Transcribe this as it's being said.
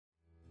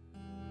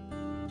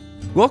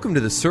Welcome to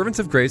the Servants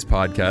of Grace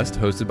podcast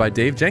hosted by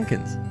Dave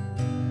Jenkins.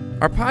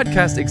 Our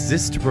podcast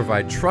exists to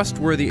provide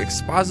trustworthy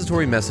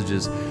expository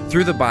messages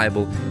through the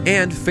Bible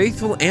and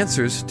faithful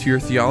answers to your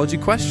theology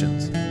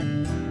questions.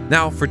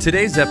 Now, for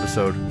today's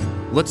episode,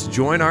 let's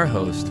join our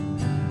host,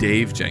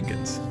 Dave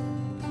Jenkins.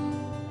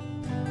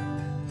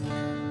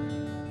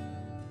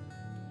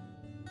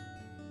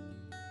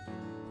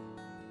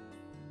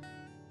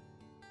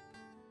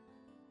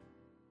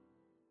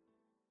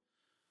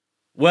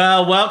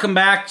 Well, welcome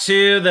back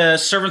to the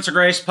Servants of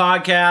Grace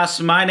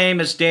podcast. My name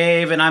is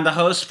Dave, and I'm the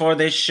host for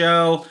this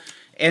show.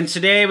 And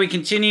today we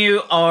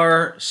continue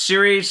our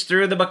series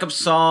through the book of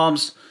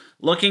Psalms,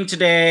 looking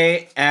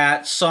today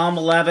at Psalm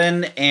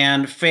 11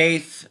 and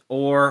faith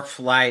or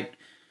flight.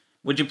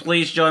 Would you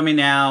please join me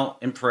now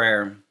in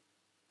prayer?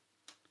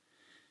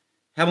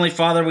 Heavenly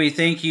Father, we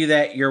thank you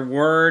that your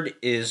word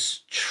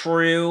is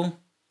true,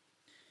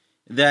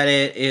 that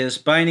it is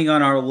binding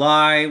on our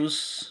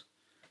lives,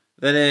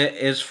 that it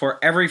is for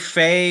every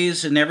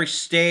phase and every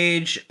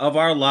stage of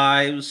our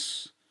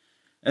lives,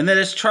 and that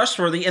it's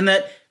trustworthy, and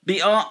that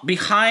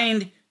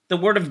behind the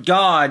Word of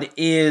God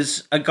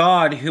is a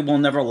God who will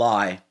never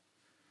lie.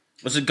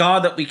 It's a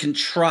God that we can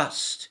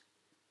trust,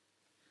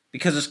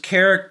 because His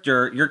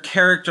character, your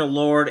character,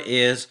 Lord,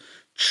 is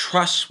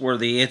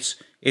trustworthy.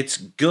 It's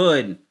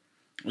good.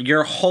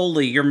 You're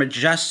holy. You're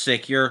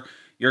majestic. You're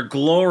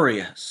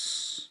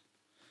glorious.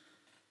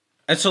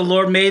 And so,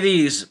 Lord, may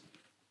these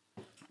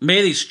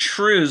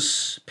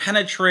truths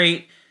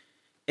penetrate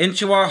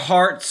into our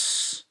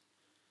hearts,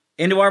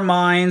 into our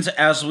minds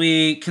as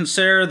we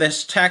consider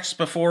this text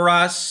before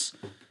us,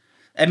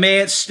 and may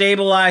it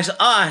stabilize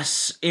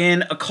us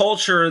in a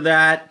culture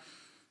that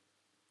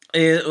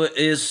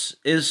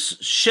is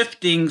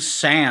shifting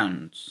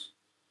sands.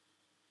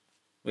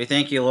 We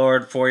thank you,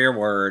 Lord, for your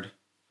word,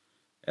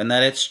 and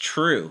that it's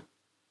true,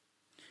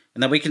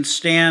 and that we can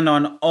stand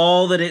on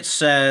all that it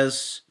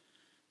says,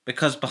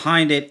 because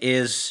behind it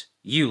is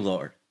you,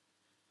 Lord.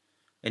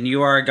 And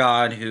you are a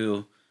God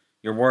who,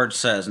 your word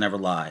says, never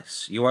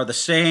lies. You are the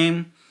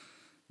same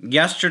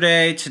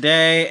yesterday,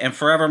 today, and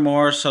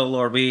forevermore. So,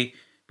 Lord, we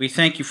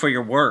thank you for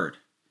your word.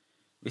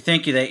 We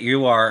thank you that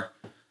you are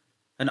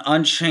an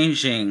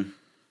unchanging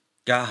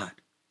God.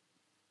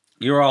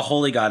 You are a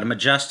holy God, a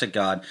majestic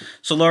God.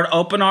 So, Lord,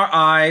 open our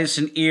eyes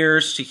and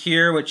ears to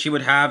hear what you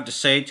would have to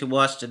say to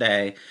us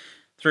today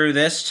through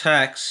this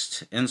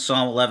text in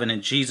Psalm 11.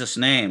 In Jesus'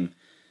 name,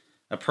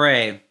 I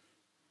pray.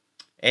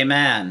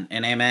 Amen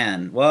and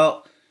amen.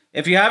 Well,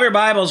 if you have your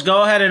Bibles,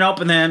 go ahead and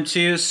open them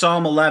to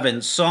Psalm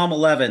 11. Psalm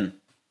 11,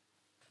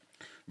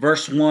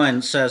 verse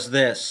 1 says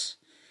this: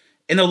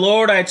 "In the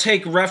Lord I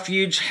take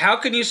refuge. How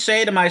can you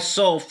say to my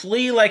soul,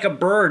 flee like a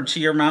bird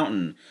to your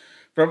mountain?"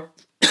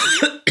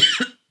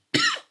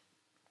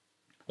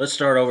 Let's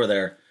start over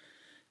there.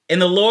 "In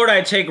the Lord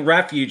I take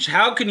refuge.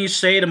 How can you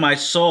say to my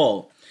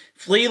soul,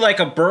 flee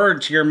like a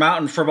bird to your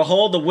mountain? For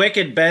behold, the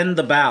wicked bend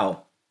the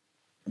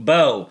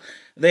bow.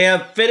 They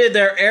have fitted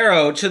their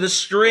arrow to the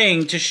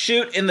string to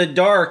shoot in the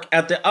dark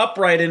at the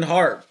upright in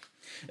heart.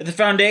 If the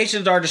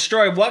foundations are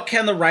destroyed, what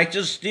can the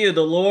righteous do?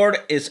 The Lord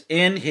is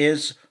in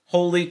his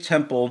holy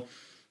temple.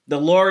 The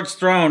Lord's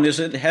throne is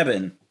in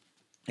heaven.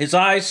 His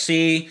eyes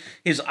see,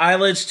 his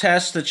eyelids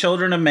test the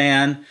children of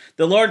man.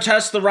 The Lord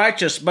tests the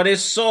righteous, but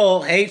his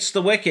soul hates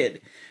the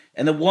wicked.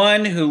 And the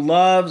one who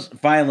loves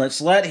violence,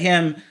 let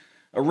him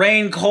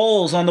rain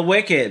coals on the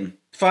wicked.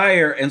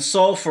 Fire and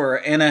sulfur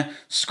and a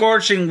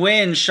scorching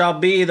wind shall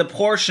be the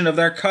portion of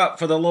their cup,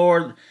 for the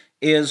Lord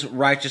is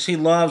righteous. He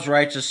loves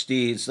righteous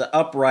deeds. The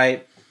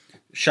upright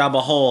shall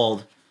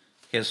behold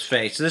his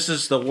face." This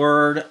is the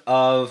word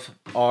of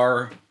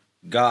our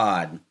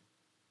God.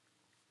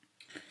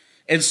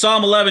 In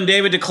Psalm 11,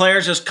 David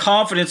declares his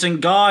confidence in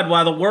God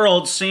while the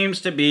world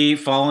seems to be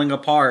falling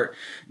apart.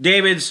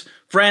 David's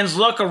friends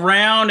look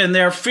around and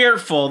they're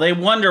fearful. They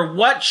wonder,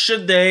 what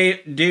should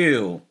they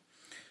do?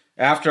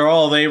 After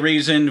all, they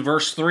reason,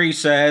 verse 3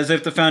 says,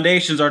 if the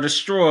foundations are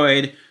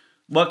destroyed,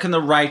 what can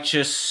the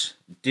righteous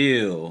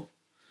do?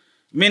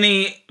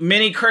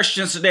 Many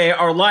Christians today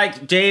are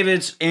like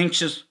David's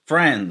anxious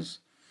friends.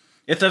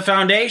 If the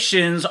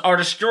foundations are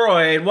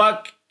destroyed,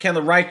 what can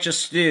the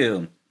righteous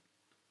do?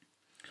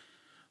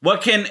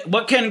 What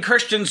can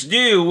Christians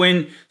do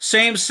when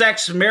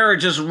same-sex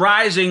marriage is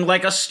rising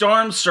like a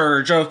storm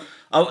surge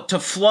to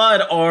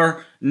flood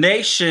our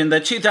nation? The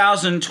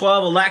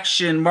 2012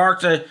 election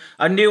marked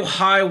a new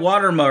high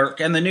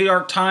watermark, and the New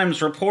York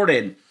Times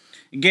reported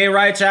gay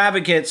rights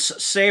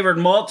advocates savored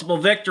multiple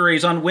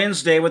victories on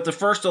Wednesday, with the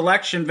first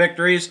election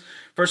victories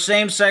for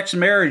same-sex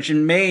marriage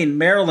in Maine,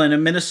 Maryland,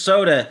 and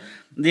Minnesota,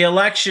 the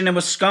election in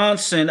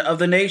Wisconsin of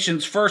the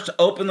nation's first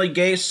openly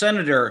gay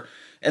senator,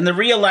 and the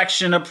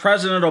re-election of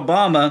President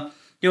Obama,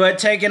 who had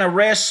taken a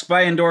risk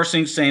by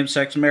endorsing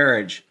same-sex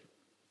marriage.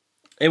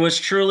 It was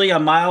truly a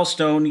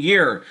milestone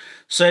year,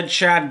 said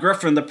Chad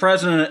Griffin, the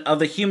president of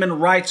the Human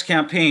Rights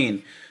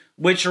Campaign,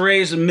 which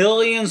raised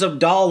millions of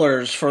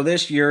dollars for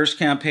this year's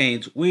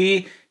campaigns.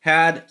 We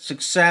had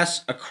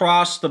success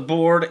across the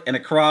board and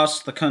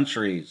across the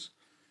countries.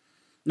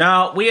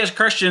 Now, we as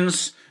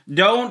Christians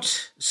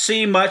don't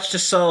see much to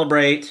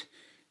celebrate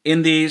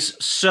in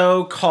these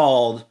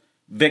so-called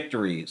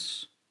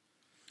victories.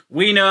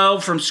 We know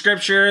from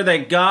Scripture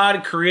that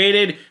God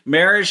created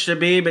marriage to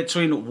be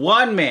between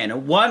one man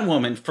and one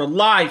woman for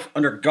life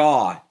under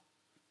God.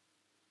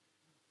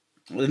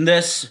 And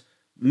this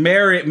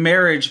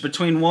marriage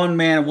between one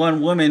man and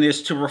one woman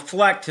is to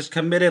reflect his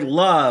committed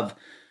love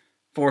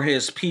for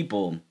his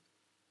people.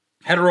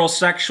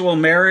 Heterosexual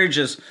marriage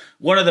is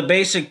one of the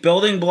basic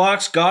building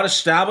blocks God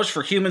established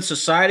for human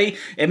society,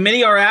 and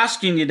many are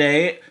asking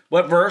today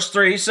what verse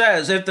 3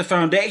 says. If the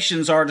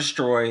foundations are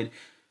destroyed,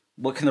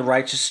 what can the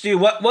righteous do?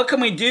 What can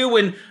we do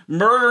when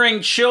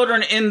murdering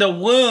children in the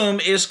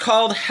womb is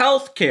called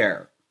health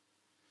care?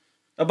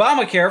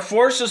 Obamacare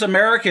forces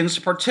Americans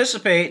to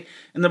participate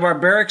in the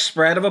barbaric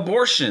spread of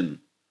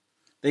abortion.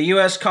 The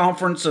U.S.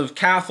 Conference of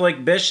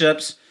Catholic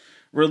Bishops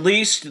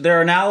released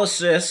their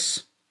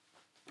analysis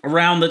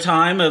around the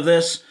time of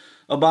this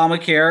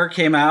Obamacare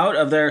came out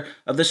of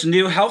this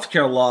new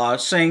healthcare law,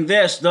 saying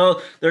this: though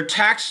their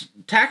tax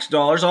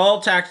dollars,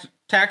 all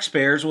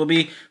taxpayers will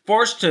be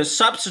forced to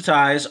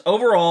subsidize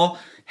overall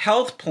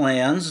health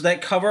plans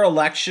that cover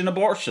elective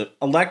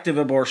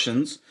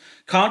abortions,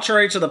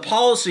 contrary to the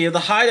policy of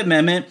the Hyde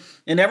Amendment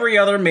and every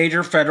other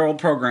major federal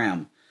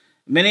program.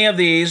 Many of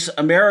these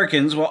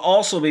Americans will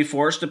also be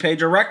forced to pay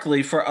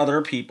directly for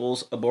other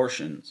people's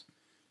abortions.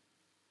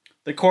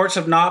 The courts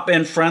have not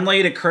been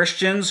friendly to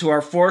Christians who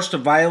are forced to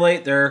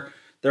violate their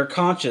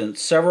conscience.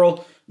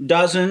 Several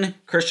dozen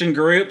Christian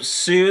groups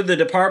sued the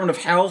Department of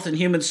Health and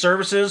Human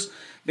Services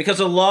because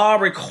the law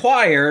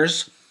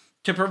requires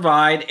to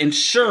provide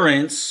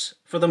insurance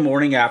for the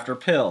morning after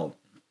pill.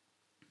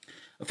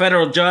 A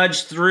federal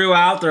judge threw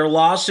out their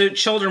lawsuit.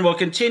 Children will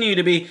continue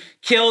to be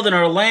killed in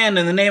our land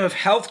in the name of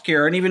health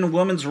care and even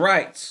women's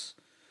rights.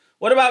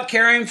 What about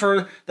caring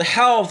for the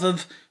health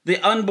of the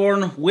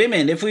unborn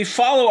women? If we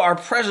follow our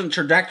present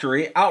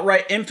trajectory,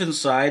 outright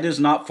infanticide is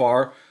not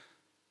far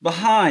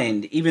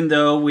behind. Even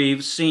though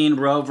we've seen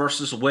Roe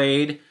versus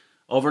Wade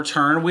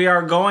overturned, we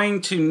are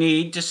going to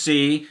need to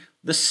see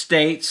the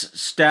states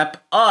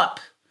step up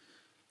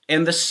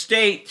and the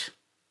state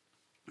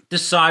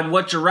decide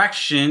what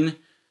direction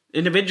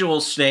individual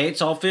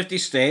states, all 50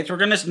 states, we're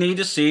going to need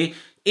to see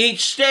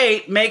each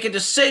state make a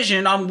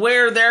decision on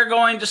where they're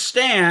going to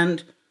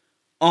stand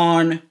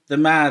on the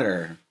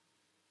matter.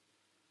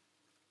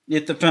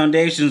 If the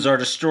foundations are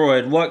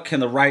destroyed, what can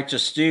the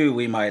righteous do,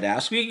 we might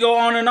ask? We go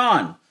on and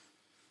on.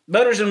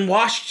 Voters in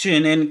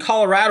Washington and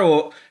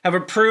Colorado have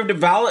approved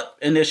ballot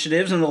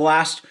initiatives in the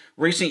last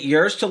recent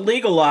years to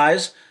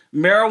legalize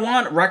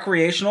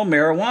recreational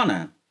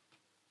marijuana.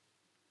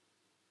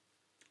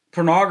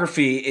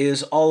 Pornography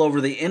is all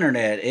over the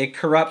internet. It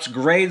corrupts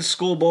grade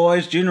school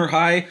boys, junior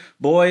high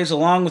boys,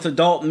 along with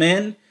adult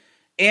men,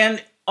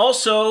 and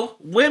also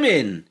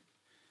women.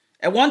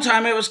 At one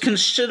time, it was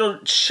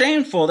considered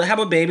shameful to have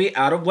a baby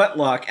out of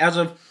wedlock. As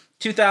of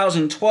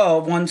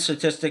 2012, one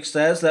statistic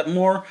says that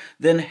more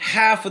than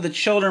half of the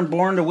children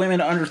born to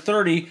women under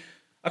 30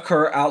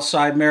 occur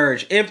outside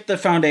marriage. If the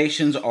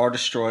foundations are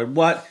destroyed,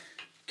 what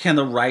can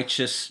the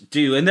righteous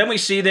do? And then we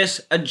see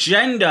this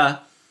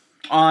agenda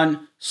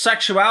on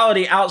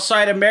sexuality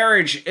outside of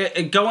marriage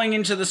going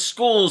into the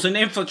schools and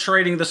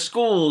infiltrating the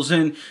schools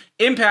and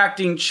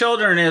impacting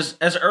children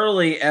as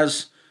early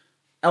as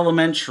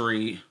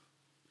elementary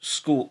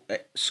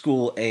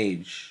school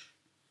age.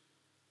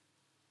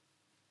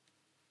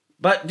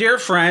 But dear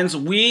friends,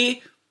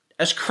 we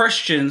as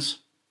Christians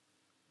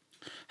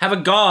have a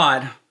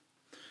God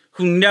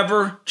who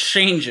never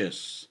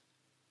changes.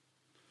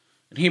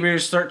 In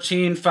Hebrews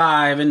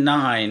 13:5 and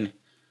 9,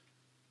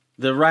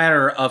 the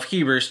writer of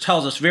Hebrews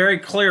tells us very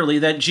clearly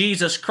that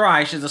Jesus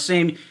Christ is the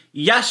same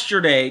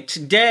yesterday,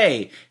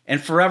 today,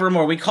 and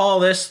forevermore. We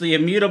call this the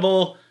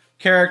immutable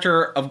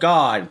character of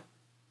God.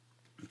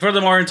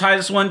 Furthermore, in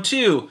Titus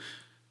 1:2,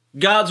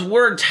 God's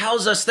word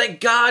tells us that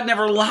God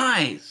never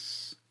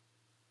lies.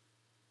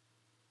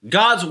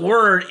 God's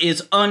word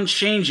is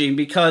unchanging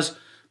because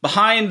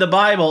behind the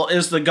Bible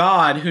is the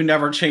God who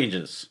never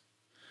changes.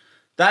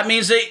 That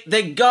means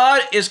that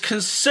God is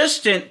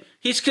consistent.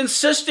 He's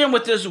consistent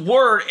with his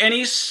word, and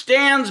he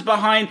stands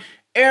behind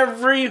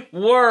every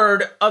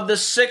word of the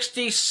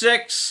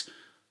 66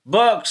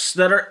 books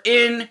that are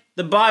in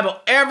the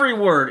Bible. Every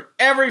word,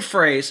 every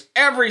phrase,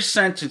 every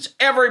sentence,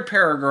 every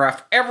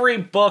paragraph, every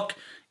book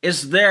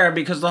is there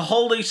because the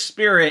Holy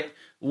Spirit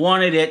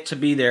wanted it to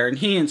be there, and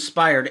he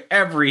inspired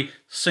every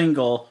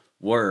single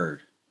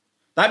word.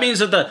 That means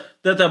that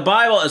the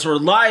Bible is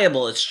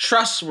reliable, it's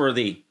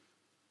trustworthy,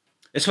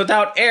 it's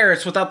without error,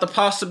 it's without the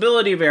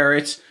possibility of error,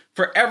 it's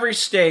for every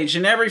stage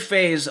and every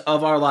phase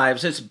of our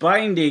lives. It's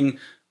binding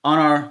on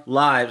our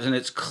lives, and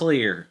it's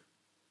clear.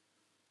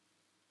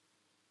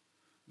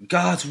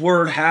 God's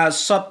word has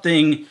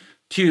something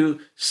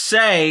to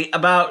say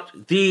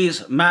about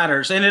these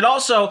matters, and it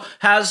also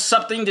has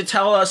something to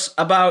tell us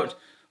about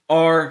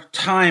our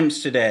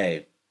times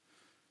today.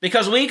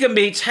 because we can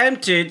be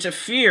tempted to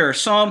fear.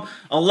 Psalm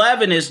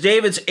 11 is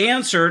David's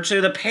answer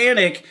to the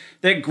panic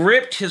that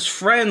gripped his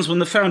friends when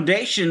the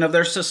foundation of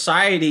their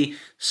society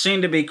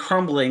seemed to be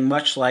crumbling,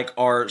 much like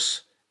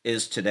ours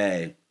is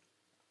today.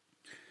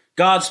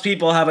 God's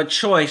people have a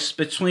choice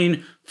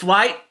between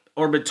flight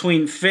or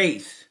between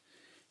faith.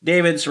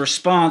 David's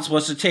response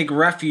was to take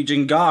refuge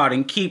in God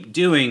and keep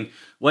doing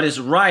what is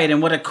right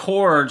and what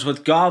accords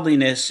with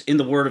godliness in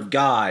the Word of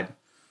God.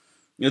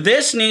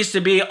 This needs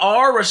to be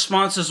our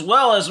response as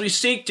well as we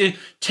seek to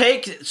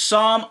take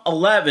Psalm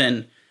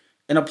 11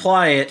 and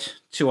apply it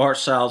to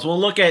ourselves. We'll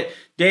look at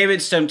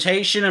David's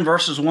temptation in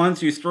verses 1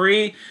 through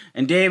 3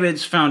 and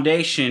David's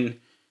foundation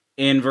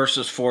in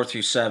verses 4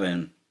 through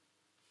 7.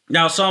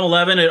 Now, Psalm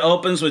 11, it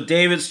opens with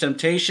David's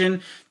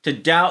temptation to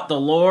doubt the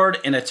Lord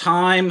in a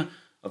time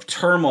of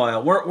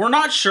turmoil. We're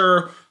not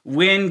sure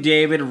when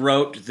David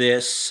wrote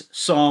this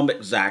psalm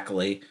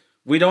exactly.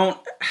 We don't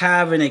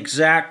have an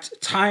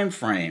exact time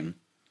frame.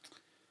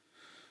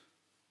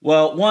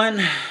 Well,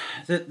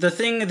 the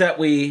thing that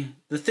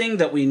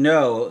we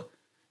know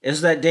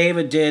is that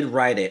David did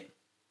write it,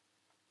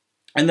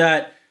 and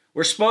that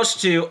we're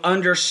supposed to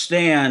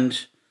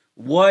understand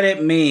what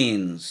it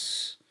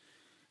means,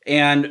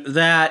 and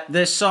that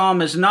this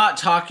psalm is not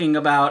talking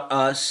about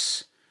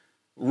us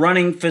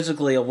running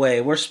physically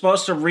away. We're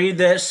supposed to read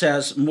this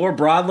as more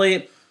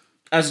broadly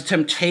as a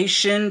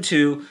temptation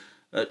to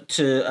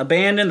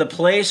abandon the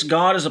place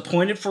God has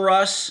appointed for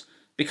us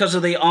because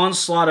of the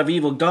onslaught of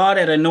evil. God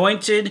had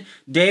anointed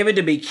David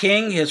to be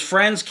king. His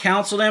friends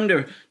counseled him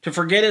to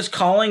forget his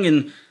calling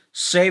and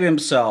save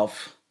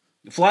himself.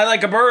 Fly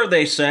like a bird,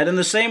 they said. In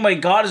the same way,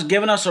 God has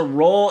given us a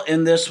role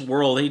in this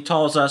world. He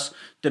tells us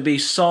to be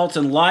salt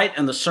and light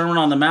in the Sermon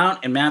on the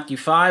Mount in Matthew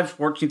 5,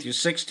 14 through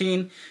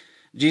 16.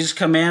 Jesus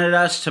commanded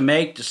us to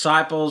make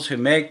disciples who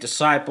make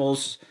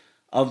disciples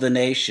of the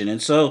nation.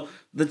 And so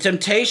the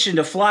temptation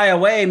to fly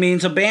away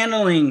means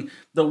abandoning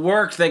the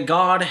work that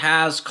God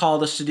has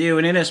called us to do,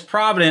 and in His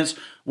providence,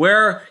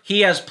 where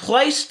He has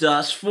placed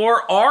us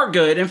for our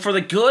good and for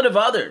the good of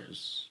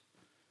others.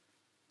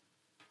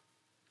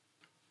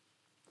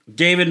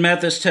 David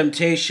met this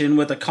temptation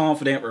with a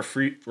confident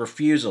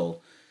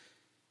refusal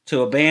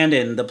to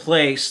abandon the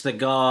place that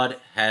God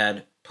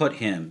had put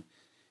him.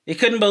 He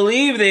couldn't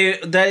believe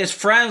that his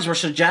friends were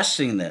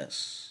suggesting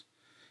this.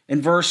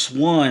 In verse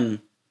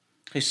 1,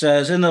 he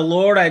says, "In the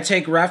Lord I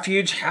take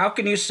refuge. How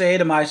can you say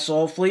to my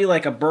soul, flee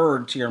like a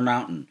bird to your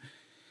mountain?"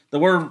 The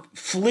word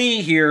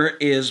flee here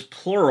is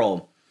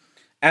plural,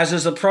 as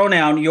is the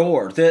pronoun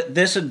your.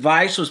 This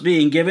advice was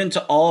being given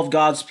to all of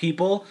God's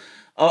people.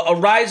 A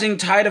rising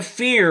tide of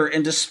fear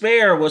and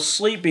despair was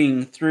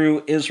sweeping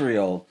through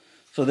Israel.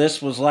 So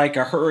this was like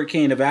a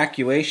hurricane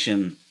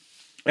evacuation.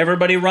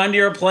 Everybody run to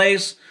your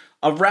place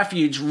of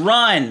refuge.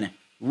 Run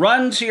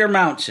to your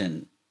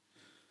mountain.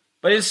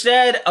 But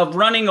instead of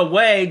running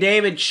away,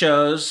 David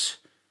chose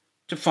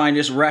to find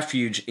his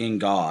refuge in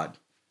God.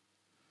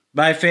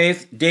 By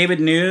faith, David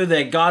knew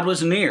that God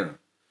was near,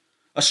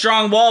 a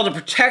strong wall to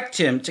protect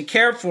him, to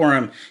care for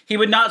him. He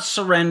would not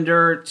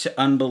surrender to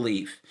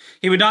unbelief.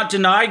 He would not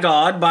deny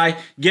God by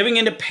giving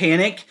into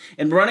panic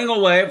and running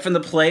away from the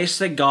place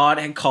that God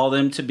had called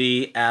him to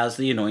be as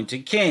the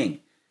anointed king.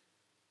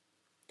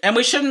 And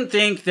we shouldn't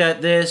think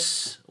that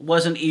this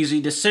was an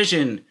easy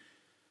decision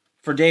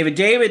for David.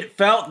 David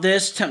felt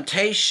this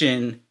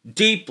temptation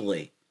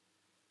deeply.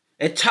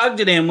 It tugged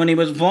at him when he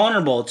was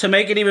vulnerable. To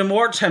make it even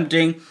more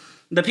tempting,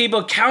 the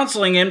people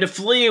counseling him to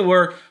flee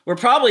were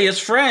probably his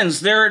friends.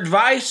 Their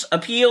advice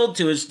appealed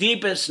to his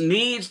deepest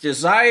needs,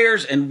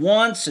 desires, and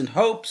wants and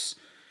hopes.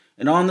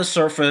 And on the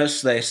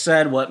surface, they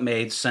said what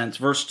made sense.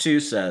 Verse 2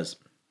 says,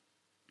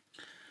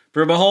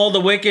 "For behold,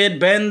 the wicked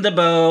bend the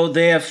bow.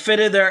 They have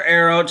fitted their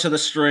arrow to the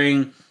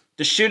string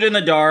to shoot in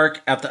the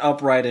dark at the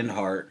upright in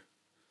heart."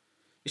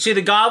 You see,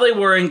 the godly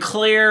were in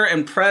clear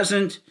and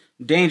present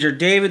danger.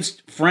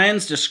 David's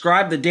friends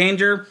described the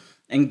danger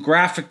in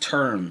graphic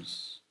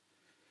terms.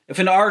 If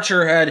an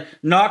archer had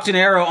knocked an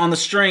arrow on the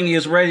string, he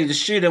is ready to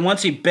shoot. And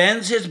once he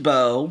bends his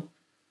bow,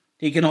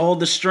 he can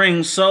hold the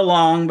string so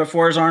long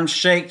before his arm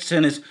shakes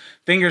and his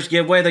fingers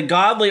give way. The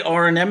godly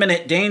are in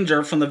imminent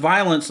danger from the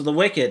violence of the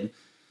wicked.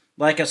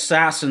 Like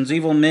assassins,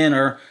 evil men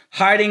are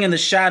hiding in the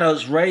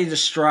shadows, ready to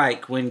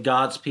strike when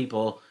God's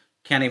people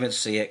can't even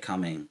see it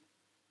coming.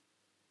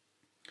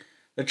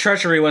 The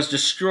treachery was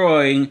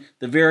destroying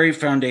the very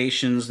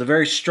foundations, the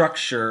very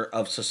structure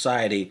of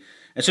society.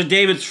 And so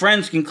David's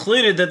friends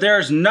concluded that there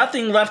is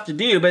nothing left to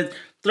do but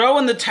throw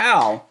in the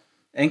towel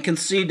and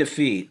concede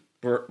defeat.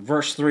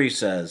 Verse 3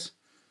 says,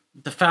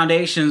 "The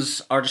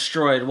foundations are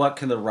destroyed. What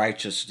can the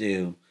righteous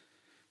do?"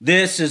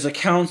 This is a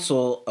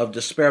counsel of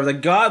despair. The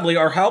godly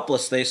are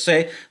helpless, they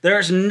say. There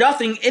is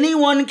nothing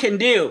anyone can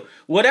do.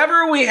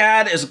 Whatever we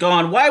had is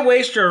gone. Why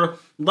waste your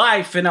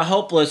life in a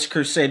hopeless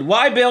crusade?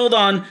 Why build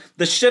on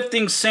the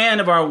shifting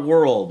sand of our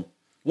world?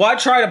 Why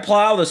try to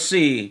plow the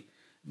sea?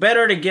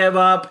 Better to give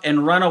up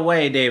and run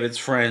away, David's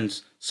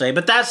friends say.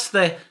 But that's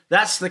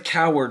the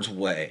coward's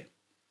way.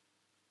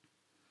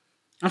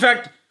 In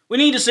fact, We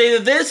need to say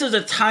that this is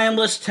a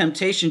timeless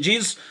temptation.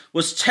 Jesus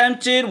was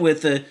tempted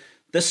with the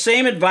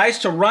same advice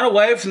to run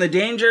away from the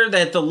danger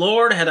that the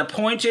Lord had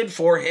appointed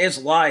for his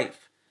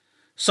life.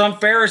 Some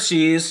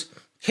Pharisees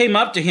came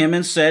up to him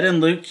and said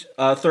in Luke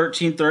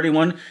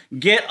 13:31,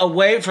 "Get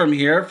away from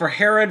here, for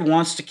Herod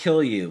wants to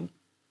kill you."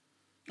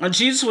 And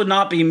Jesus would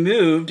not be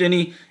moved, and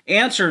he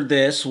answered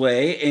this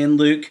way in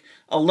Luke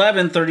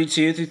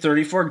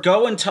 11:32-34,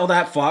 "Go and tell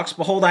that fox,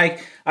 behold, I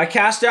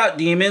cast out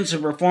demons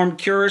and performed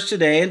cures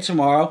today and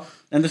tomorrow,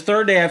 and the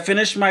third day I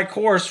finished my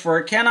course, for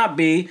it cannot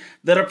be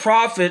that a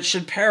prophet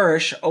should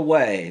perish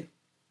away."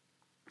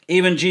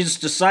 Even Jesus'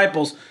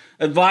 disciples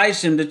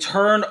advised him to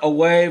turn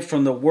away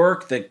from the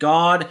work that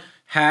God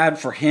had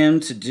for him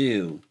to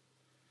do.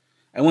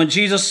 And when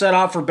Jesus set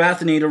out for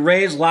Bethany to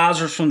raise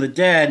Lazarus from the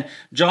dead,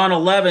 John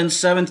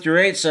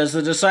 11:7-8 says,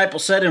 the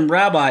disciples said to him,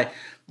 "Rabbi,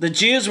 the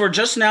Jews were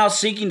just now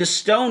seeking to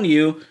stone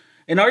you,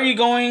 and are you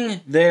going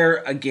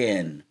there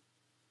again?"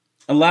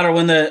 And later,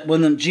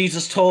 when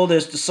Jesus told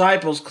his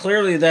disciples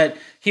clearly that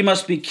he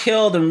must be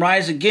killed and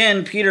rise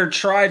again, Peter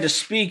tried to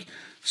speak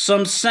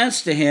some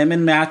sense to him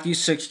in Matthew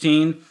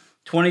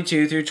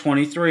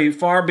 16:22-23.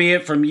 "Far be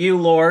it from you,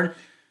 Lord,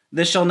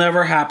 this shall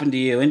never happen to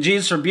you." And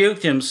Jesus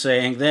rebuked him,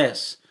 saying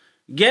this,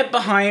 "Get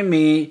behind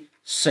me,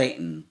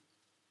 Satan."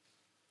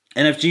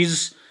 And if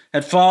Jesus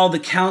had followed the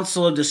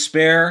counsel of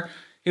despair,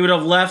 he would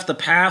have left the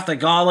path that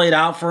God laid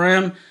out for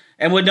him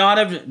and would not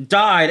have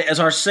died as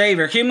our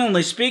Savior.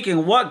 Humanly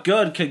speaking, what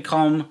good could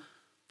come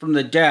from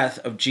the death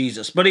of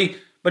Jesus? But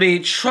he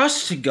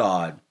trusted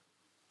God,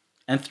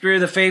 and through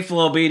the faithful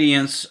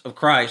obedience of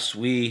Christ,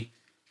 we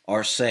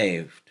are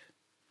saved.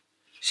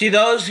 See,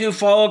 those who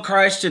follow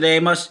Christ today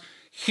must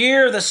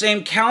hear the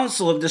same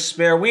counsel of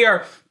despair. We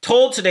are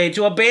told today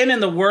to abandon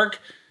the work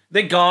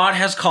that God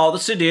has called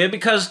us to do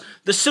because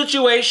the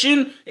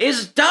situation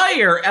is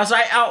dire, as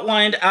I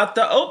outlined at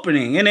the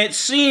opening, and it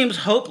seems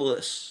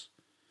hopeless.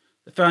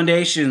 The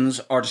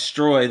foundations are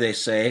destroyed, they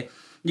say.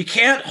 You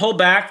can't hold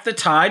back the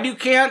tide. You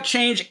can't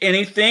change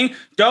anything.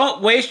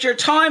 Don't waste your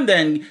time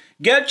then.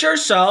 Get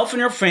yourself and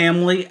your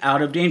family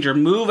out of danger.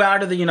 Move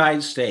out of the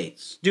United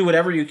States. Do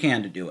whatever you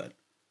can to do it.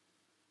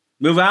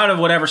 Move out of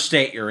whatever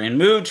state you're in.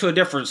 Move to a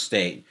different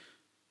state.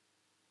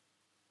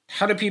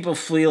 How do people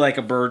flee like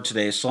a bird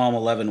today? Psalm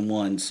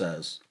 11:1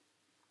 says.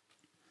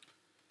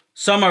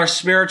 Some are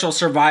spiritual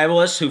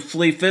survivalists who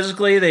flee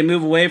physically. They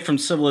move away from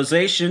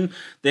civilization.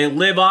 They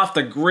live off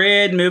the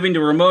grid, moving to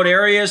remote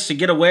areas to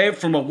get away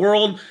from a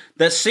world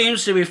that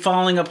seems to be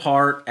falling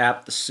apart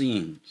at the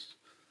seams.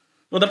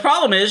 Well, the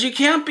problem is you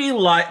can't be the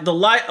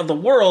light of the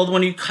world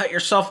when you cut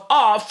yourself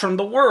off from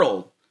the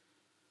world.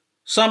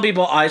 Some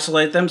people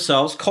isolate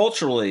themselves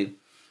culturally.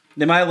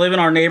 They might live in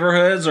our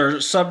neighborhoods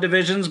or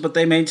subdivisions, but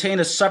they maintain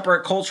a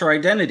separate cultural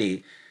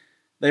identity.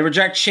 They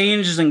reject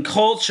changes in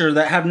culture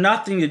that have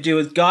nothing to do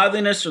with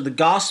godliness or the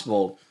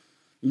gospel.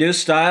 New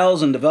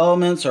styles and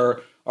developments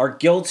are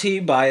guilty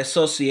by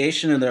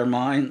association in their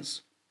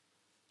minds.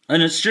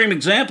 An extreme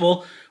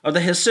example are the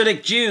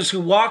Hasidic Jews who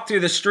walk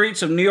through the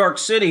streets of New York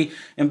City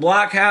in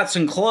black hats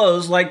and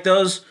clothes like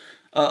those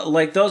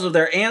of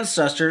their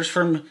ancestors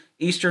from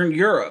Eastern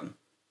Europe.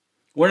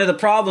 One of the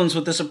problems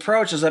with this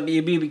approach is that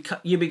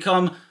you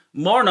become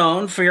more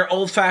known for your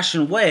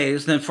old-fashioned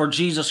ways than for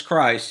Jesus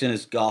Christ and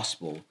his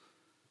gospel.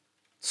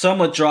 Some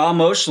withdraw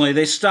emotionally.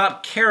 They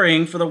stop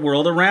caring for the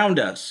world around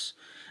us.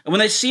 And when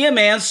they see a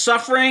man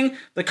suffering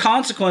the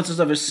consequences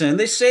of his sin,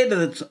 they say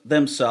to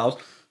themselves,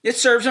 it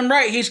serves him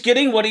right. He's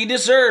getting what he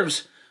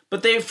deserves.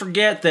 But they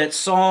forget that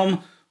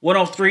Psalm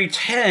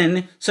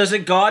 103:10 says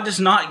that God does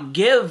not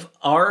give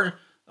our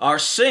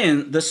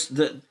sin,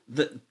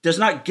 does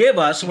not give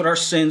us what our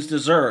sins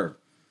deserve.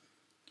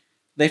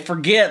 They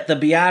forget the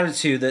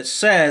beatitude that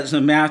says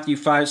in Matthew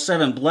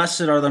 5:7,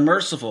 "Blessed are the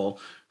merciful,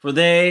 for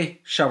they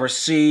shall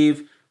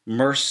receive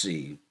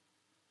mercy."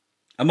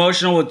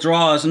 Emotional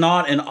withdrawal is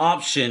not an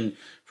option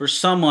for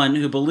someone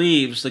who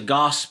believes the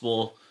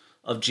gospel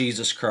of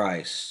Jesus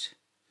Christ.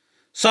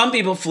 Some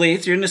people flee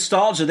through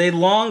nostalgia. They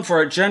long for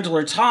a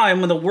gentler time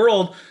when the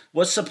world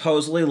was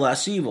supposedly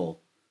less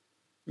evil.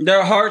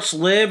 Their hearts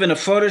live in a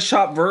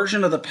Photoshop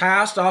version of the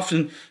past,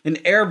 often in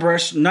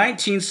airbrushed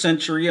 19th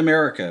century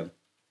America.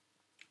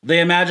 They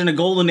imagine a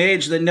golden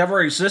age that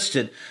never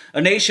existed,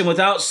 a nation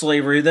without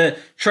slavery, the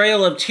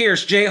Trail of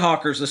Tears,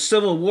 Jayhawkers, the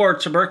Civil War,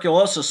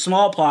 tuberculosis,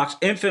 smallpox,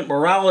 infant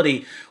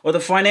mortality, or the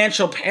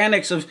financial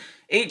panics of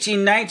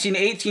 1819,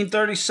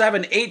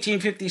 1837,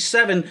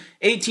 1857,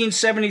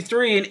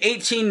 1873, and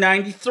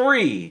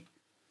 1893.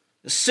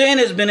 Sin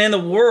has been in the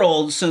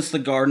world since the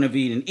Garden of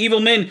Eden. Evil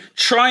men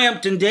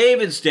triumphed in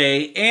David's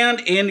day and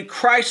in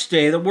Christ's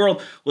day. The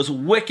world was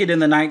wicked in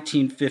the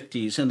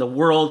 1950s, and the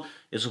world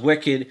is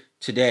wicked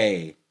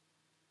today.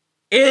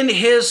 In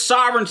his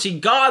sovereignty,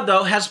 God,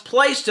 though, has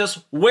placed us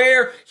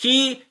where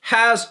he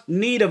has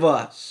need of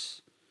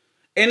us.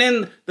 And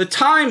in the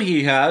time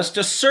he has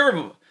to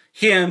serve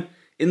him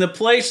in the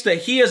place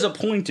that he has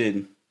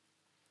appointed,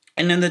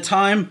 and in the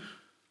time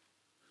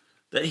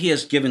that he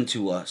has given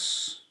to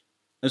us.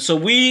 And so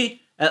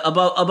we,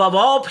 above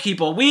all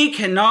people. We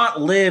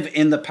cannot live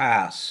in the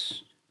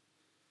past.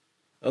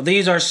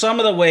 These are some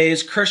of the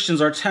ways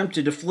Christians are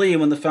tempted to flee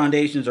when the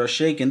foundations are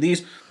shaken.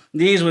 These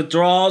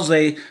withdrawals,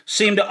 they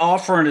seem to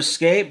offer an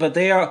escape, but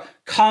they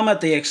come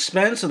at the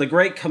expense of the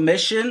Great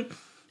Commission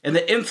and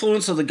the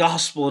influence of the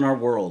gospel in our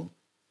world.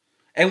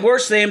 And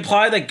worse, they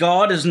imply that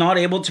God is not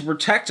able to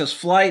protect us.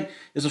 Flight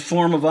is a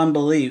form of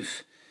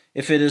unbelief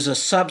if it is a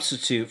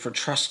substitute for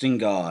trusting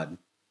God.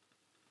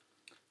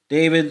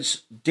 David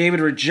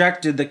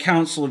rejected the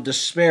counsel of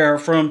despair.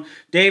 From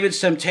David's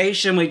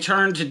temptation, we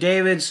turn to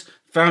David's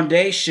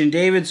foundation.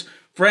 David's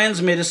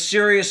friends made a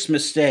serious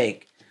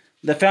mistake.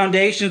 The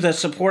foundations that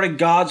supported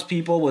God's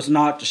people was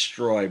not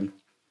destroyed.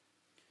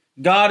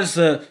 God is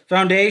the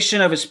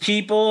foundation of his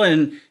people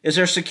and is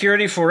their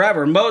security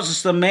forever.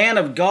 Moses, the man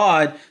of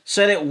God,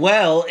 said it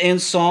well in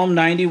Psalm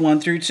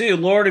 91-2.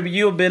 Lord,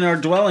 you have been our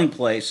dwelling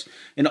place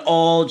in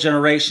all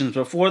generations.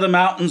 Before the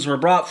mountains were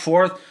brought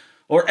forth,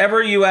 or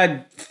ever you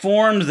had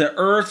formed the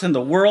earth and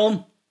the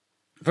world,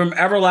 from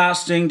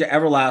everlasting to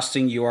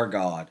everlasting you are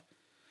God.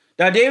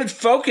 Now, David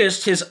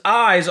focused his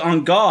eyes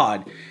on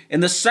God in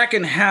the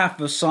second half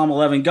of Psalm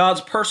 11.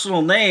 God's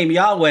personal name,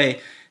 Yahweh,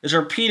 is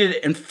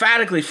repeated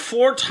emphatically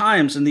 4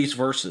 times in these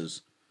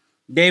verses.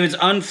 David's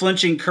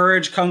unflinching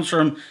courage comes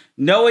from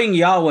knowing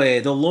Yahweh,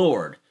 the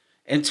Lord,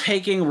 and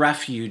taking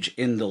refuge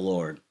in the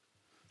Lord.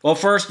 Well,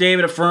 first,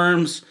 David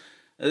affirms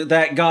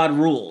that God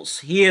rules.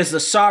 He is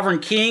the sovereign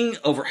king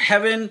over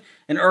heaven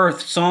and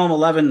earth, Psalm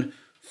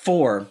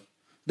 11:4.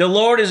 The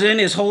Lord is in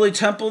his holy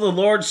temple. The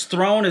Lord's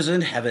throne is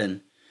in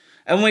heaven.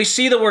 And when we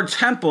see the word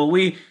temple,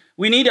 we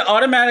need to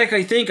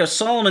automatically think of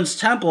Solomon's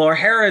temple or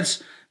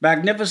Herod's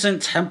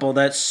magnificent temple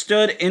that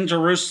stood in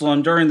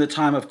Jerusalem during the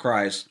time of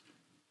Christ.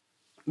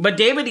 But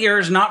David here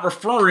is not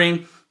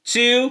referring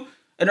to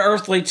an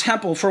earthly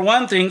temple. For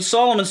one thing,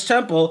 Solomon's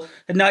temple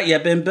had not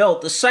yet been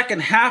built. The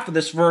second half of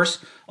this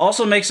verse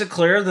also makes it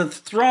clear that the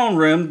throne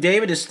room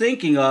David is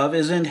thinking of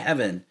is in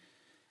heaven.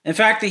 In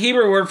fact, the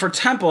Hebrew word for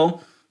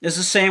temple is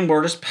the same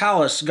word as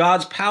palace.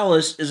 God's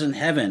palace is in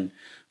heaven.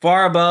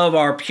 Far above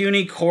our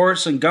puny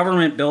courts and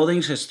government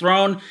buildings, his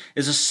throne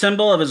is a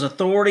symbol of his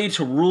authority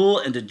to rule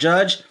and to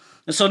judge.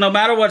 And so no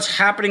matter what's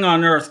happening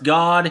on earth,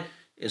 God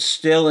is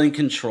still in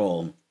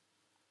control.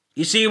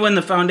 You see, when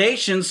the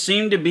foundations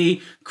seem to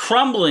be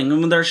crumbling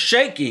and when they're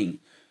shaking,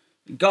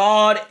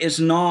 God is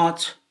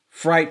not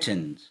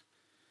frightened.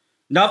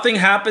 Nothing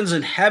happens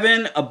in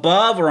heaven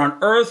above or on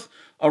earth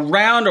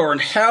around or in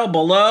hell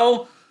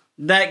below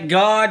that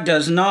God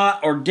does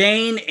not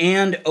ordain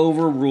and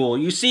overrule.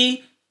 You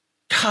see,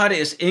 God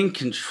is in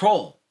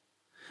control.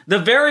 The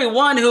very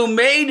one who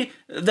made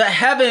the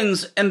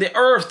heavens and the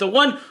earth, the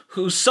one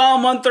who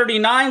Psalm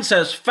 139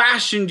 says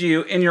fashioned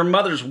you in your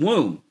mother's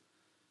womb.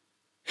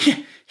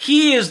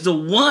 He is the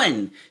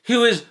one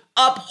who is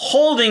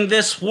upholding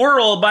this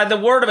world by the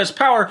word of his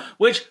power,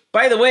 which,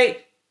 by the way,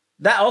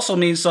 that also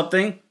means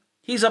something.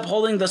 He's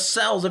upholding the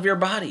cells of your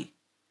body.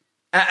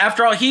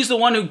 After all, he's the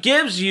one who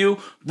gives you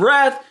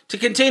breath to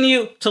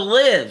continue to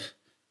live.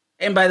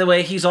 And by the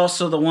way, he's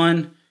also the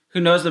one who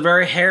knows the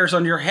very hairs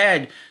on your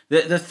head,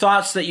 the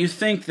thoughts that you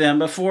think them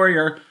before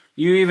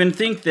you even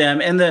think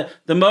them, and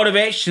the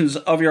motivations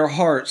of your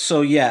heart.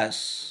 So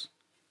yes,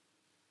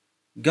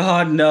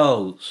 God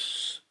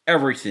knows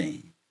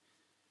everything.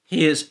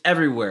 He is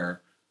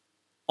everywhere,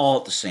 all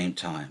at the same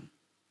time.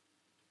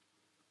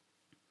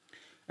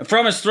 And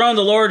from his throne,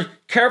 the Lord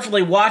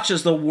carefully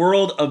watches the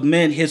world of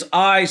men. His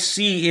eyes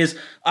see, his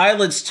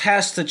eyelids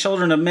test the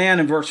children of man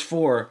in verse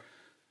 4.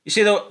 You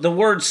see, the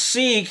word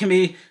see can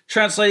be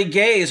translated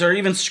gaze or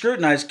even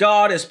scrutinize.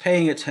 God is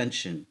paying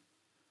attention.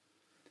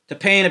 To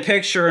paint a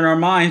picture in our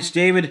minds,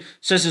 David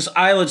says his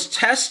eyelids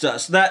test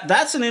us.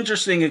 That's an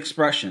interesting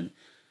expression.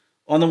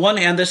 On the one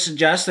hand, this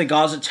suggests that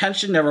God's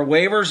attention never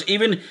wavers.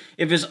 Even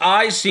if his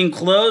eyes seem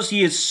closed,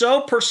 he is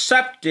so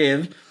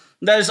perceptive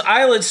that his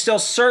eyelids still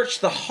search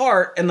the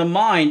heart and the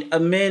mind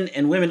of men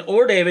and women.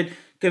 Or David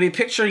could be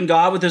picturing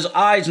God with his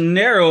eyes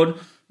narrowed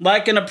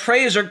like an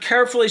appraiser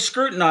carefully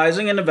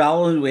scrutinizing and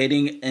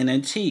evaluating an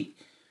antique.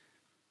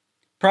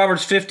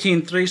 Proverbs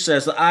 15:3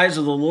 says, the eyes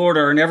of the Lord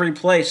are in every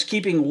place,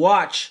 keeping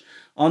watch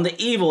on the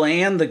evil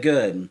and the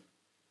good.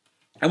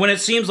 And when it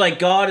seems like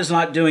God is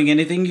not doing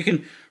anything, you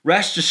can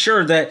rest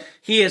assured that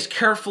he is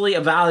carefully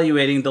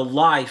evaluating the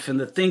life and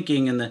the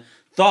thinking and the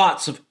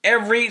thoughts of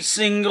every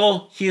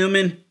single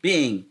human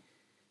being.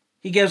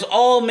 He gives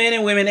all men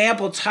and women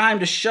ample time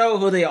to show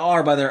who they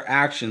are by their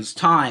actions.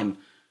 Time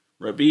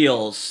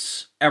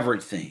reveals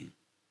everything.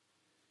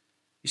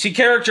 You see,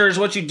 character is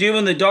what you do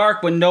in the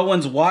dark when no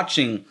one's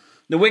watching.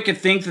 The wicked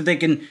think that they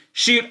can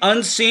shoot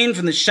unseen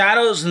from the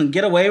shadows and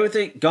get away with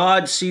it.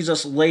 God sees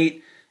us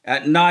late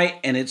at night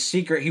and in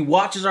secret. He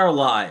watches our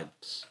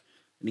lives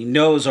and he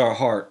knows our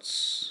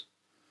hearts.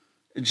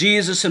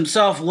 Jesus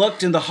himself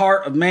looked in the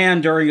heart of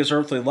man during his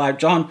earthly life.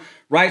 John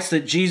writes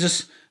that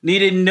Jesus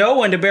needed no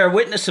one to bear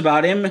witness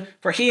about him,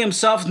 for he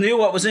himself knew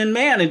what was in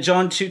man in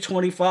John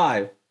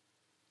 2:25.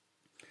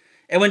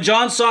 And when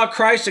John saw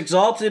Christ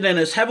exalted in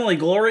his heavenly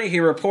glory, he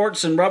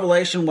reports in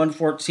Revelation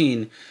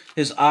 1:14,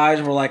 his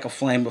eyes were like a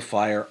flame of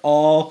fire.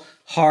 All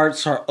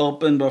hearts are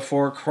open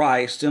before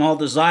Christ, and all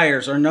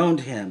desires are known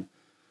to him.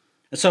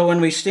 And so when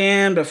we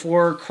stand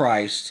before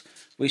Christ,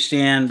 we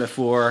stand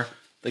before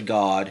the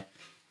God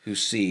who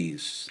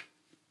sees.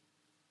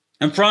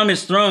 And from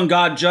his throne,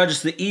 God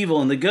judges the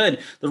evil and the good.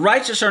 The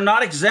righteous are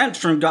not exempt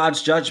from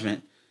God's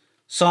judgment.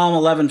 Psalm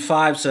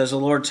 11:5 says, the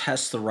Lord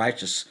tests the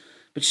righteous.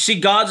 But you see,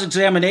 God's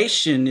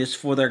examination is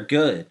for their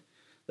good.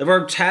 The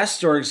verb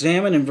test or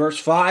examine in verse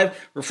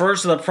 5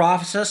 refers to the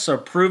process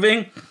of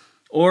proving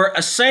or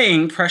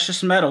assaying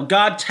precious metal.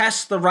 God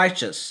tests the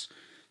righteous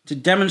to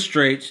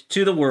demonstrate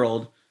to the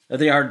world that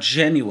they are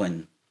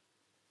genuine.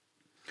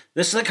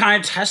 This is the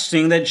kind of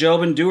testing that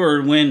Job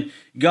endured when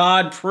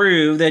God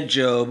proved that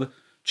Job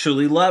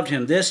truly loved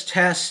him. This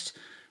test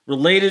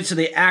related to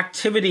the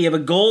activity of a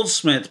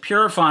goldsmith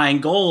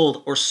purifying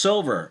gold or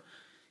silver.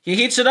 He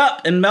heats it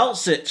up and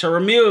melts it to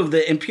remove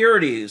the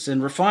impurities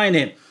and refine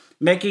it,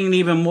 making it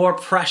even more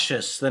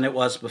precious than it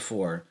was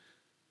before.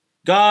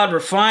 God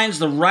refines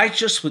the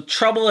righteous with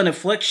trouble and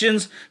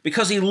afflictions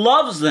because he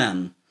loves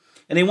them,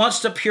 and he wants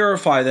to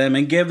purify them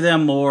and give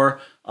them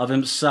more of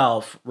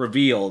himself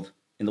revealed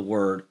in the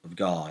Word of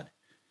God.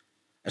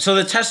 And so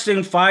the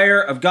testing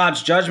fire of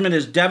God's judgment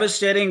is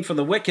devastating for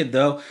the wicked,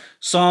 though.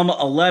 Psalm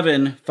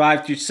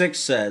 11:5-6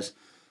 says,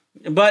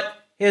 but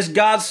his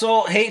God's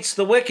soul hates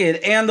the wicked,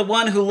 and the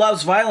one who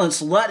loves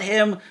violence. Let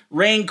him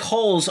rain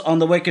coals on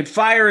the wicked.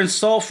 Fire and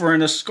sulfur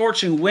and a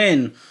scorching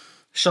wind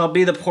shall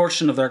be the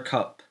portion of their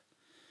cup.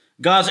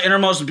 God's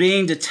innermost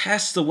being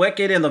detests the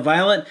wicked and the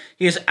violent.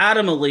 He is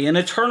adamantly and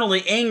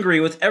eternally angry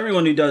with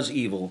everyone who does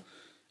evil.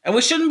 And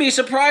we shouldn't be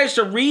surprised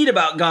to read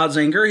about God's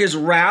anger. His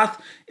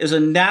wrath is a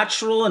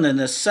natural and a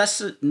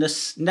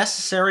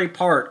necessary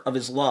part of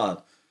his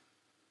love.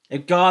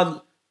 If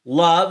God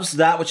loves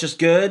that which is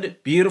good,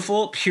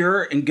 beautiful,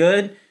 pure, and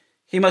good,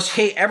 he must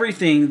hate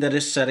everything that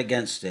is set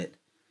against it.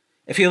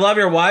 If you love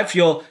your wife,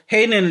 you'll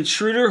hate an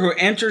intruder who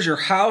enters your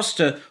house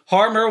to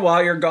harm her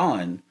while you're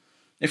gone.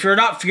 If you're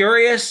not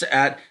furious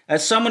at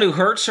someone who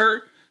hurts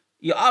her,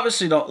 you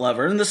obviously don't love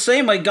her. In the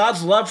same way,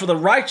 God's love for the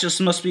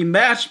righteous must be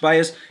matched by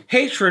his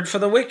hatred for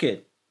the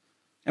wicked.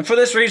 And for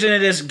this reason,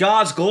 it is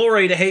God's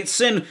glory to hate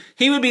sin.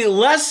 He would be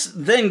less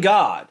than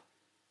God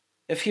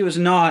if he was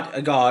not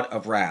a God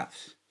of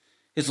wrath.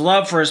 His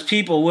love for his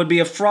people would be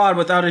a fraud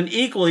without an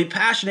equally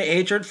passionate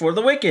hatred for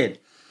the wicked.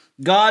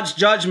 God's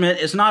judgment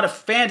is not a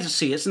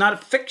fantasy. It's not a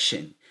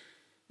fiction.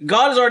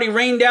 God has already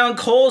rained down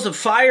coals of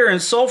fire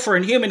and sulfur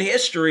in human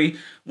history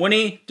when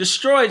he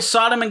destroyed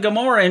Sodom and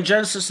Gomorrah in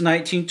Genesis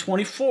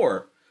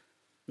 19:24.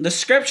 The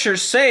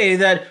scriptures say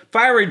that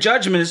fiery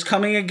judgment is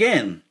coming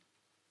again.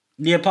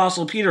 The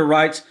Apostle Peter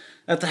writes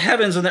that the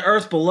heavens and the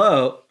earth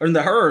below, or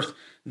the earth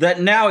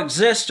that now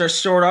exist, are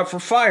stored up for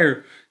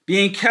fire,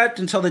 being kept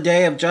until the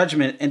day of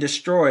judgment and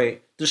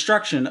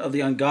destruction of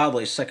the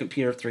ungodly, 2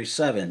 Peter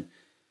 3:7.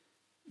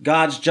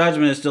 God's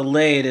judgment is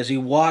delayed as he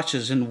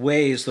watches and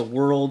weighs the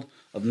world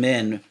of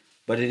men,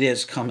 but it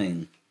is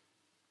coming.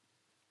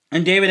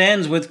 And David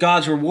ends with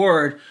God's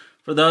reward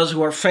for those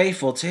who are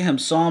faithful to him.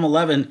 Psalm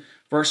 11,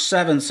 verse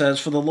 7 says,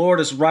 for the Lord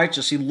is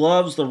righteous. He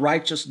loves the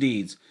righteous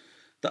deeds.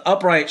 The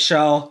upright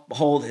shall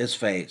behold his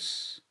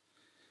face.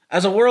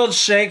 As the world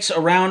shakes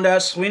around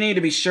us, we need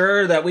to be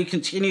sure that we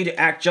continue to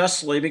act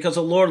justly because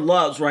the Lord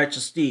loves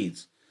righteous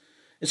deeds.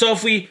 And so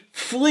if we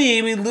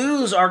flee, we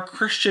lose our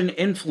Christian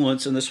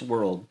influence in this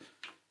world.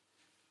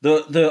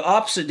 The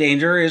opposite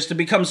danger is to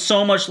become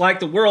so much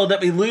like the world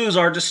that we lose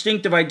our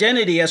distinctive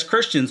identity as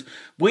Christians.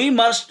 We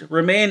must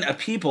remain a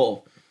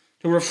people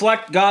who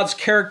reflect God's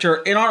character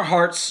in our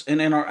hearts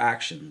and in our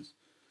actions.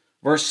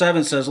 Verse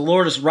 7 says, the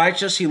Lord is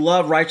righteous. He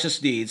loves righteous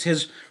deeds.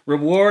 His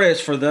reward is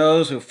for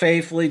those who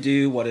faithfully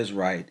do what is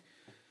right.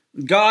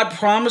 God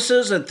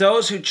promises that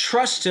those who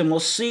trust him will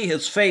see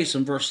his face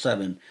in verse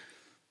 7.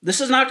 This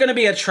is not going to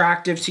be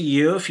attractive to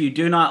you if you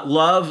do not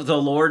love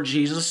the Lord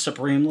Jesus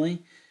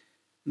supremely.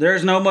 There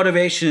is no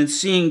motivation in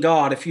seeing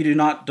God if you do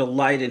not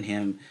delight in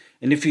him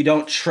and if you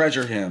don't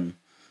treasure him.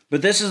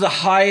 But this is the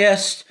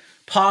highest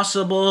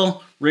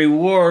possible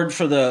reward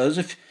for those.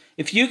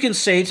 If you can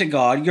say to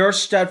God, your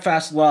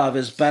steadfast love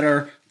is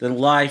better than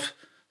life,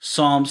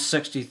 Psalm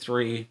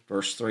 63,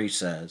 verse 3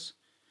 says.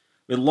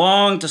 We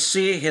long to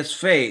see his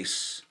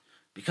face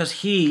because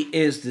he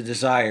is the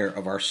desire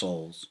of our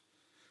souls.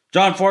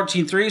 John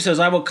 14:3 says,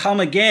 I will come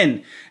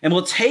again and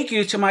will take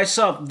you to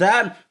myself,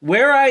 that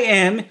where I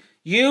am,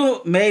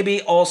 you may be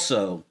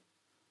also.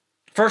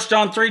 1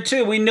 John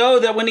 3:2, we know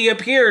that when he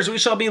appears, we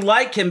shall be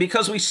like him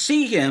because we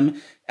see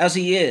him as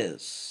he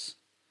is.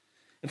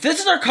 If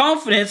this is our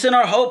confidence and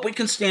our hope, we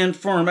can stand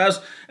firm.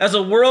 As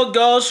the world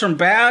goes from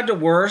bad to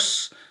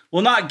worse,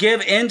 we'll not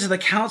give in to the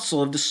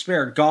counsel of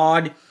despair.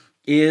 God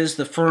is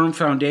the firm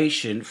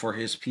foundation for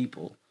his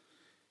people.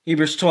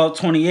 Hebrews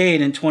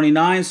 12:28 and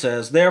 29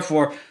 says,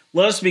 therefore,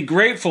 let us be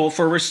grateful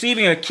for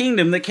receiving a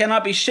kingdom that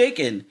cannot be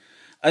shaken,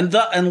 and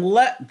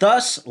let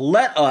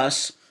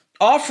us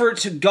offer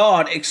to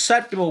God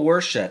acceptable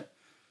worship,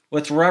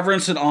 with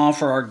reverence and awe,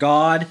 for our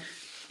God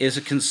is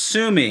a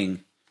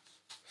consuming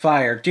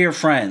fire. Dear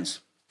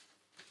friends,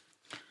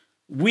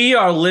 we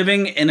are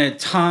living in a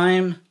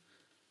time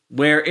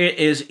where it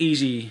is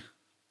easy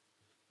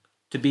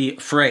to be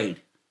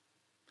afraid.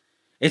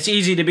 It's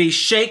easy to be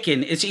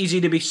shaken. It's easy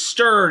to be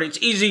stirred. It's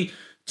easy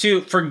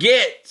to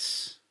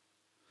forget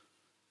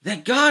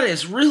that God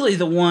is really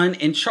the one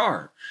in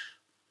charge.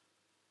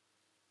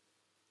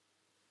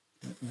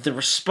 The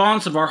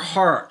response of our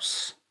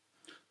hearts,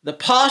 the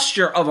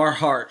posture of our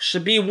hearts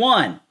should be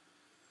one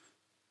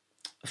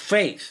of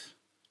faith,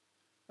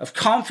 of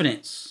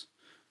confidence,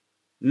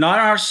 not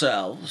in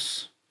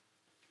ourselves,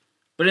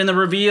 but in the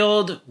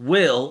revealed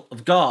will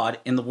of God,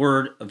 in the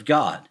Word of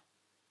God.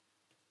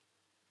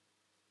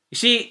 You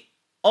see,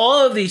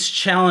 all of these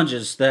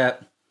challenges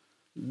that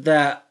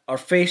are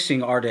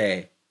facing our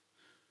day,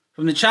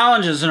 from the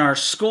challenges in our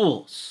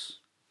schools,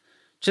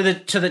 to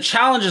the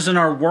challenges in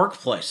our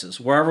workplaces,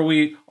 wherever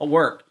we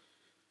work,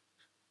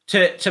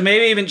 to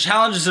maybe even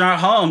challenges in our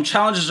home,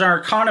 challenges in our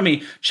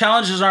economy,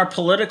 challenges in our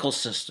political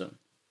system.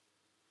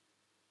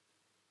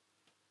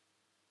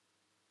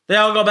 They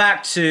all go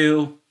back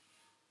to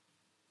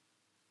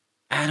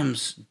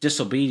Adam's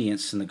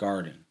disobedience in the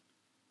garden.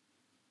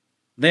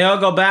 They all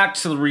go back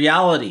to the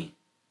reality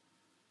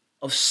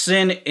of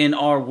sin in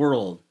our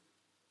world.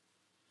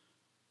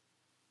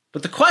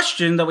 But the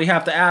question that we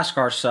have to ask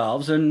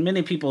ourselves, and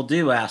many people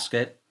do ask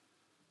it,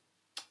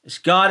 is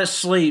God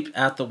asleep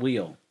at the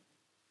wheel?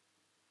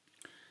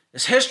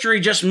 Is history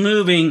just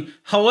moving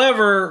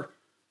however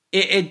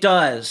it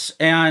does,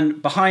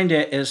 and behind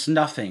it is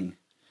nothing?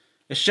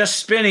 It's just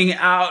spinning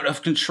out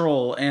of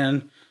control,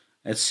 and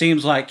it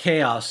seems like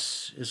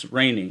chaos is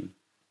reigning.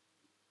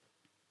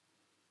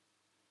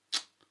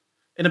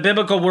 In a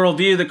biblical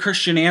worldview, the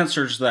Christian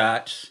answers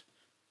that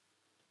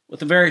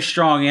with a very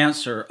strong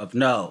answer of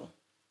no.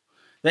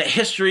 That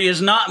history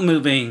is not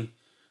moving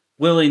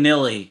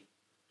willy-nilly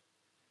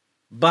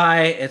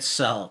by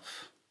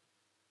itself.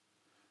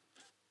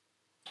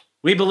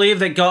 We believe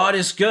that God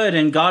is good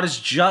and God is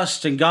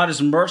just and God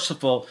is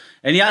merciful.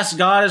 And yes,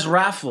 God is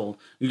wrathful.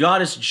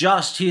 God is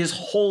just. He is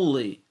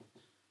holy.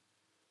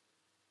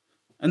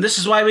 And this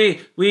is why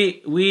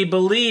we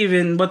believe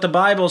in what the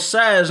Bible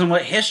says and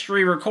what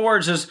history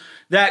records is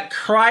that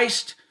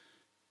Christ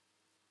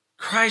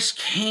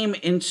came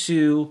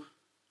into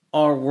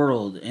our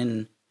world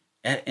in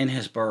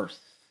his birth.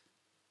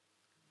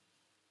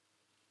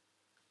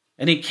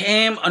 And he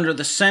came under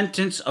the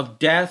sentence of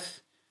death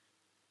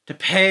to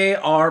pay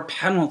our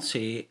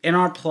penalty in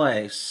our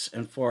place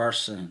and for our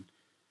sin.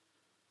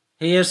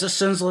 He is the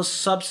sinless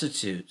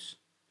substitute.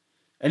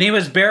 And he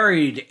was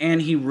buried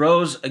and he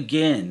rose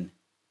again.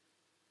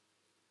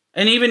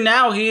 And even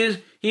now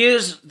he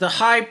is the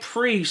high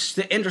priest,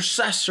 the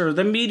intercessor,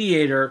 the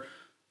mediator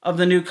of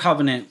the new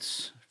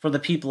covenant for the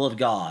people of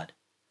God.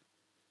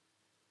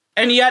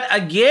 And yet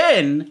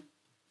again,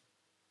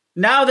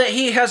 now that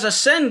he has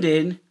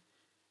ascended,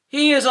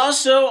 he is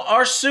also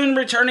our soon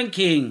returning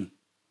king.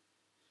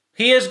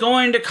 He is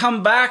going to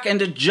come back and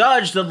to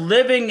judge the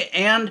living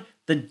and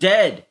the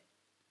dead.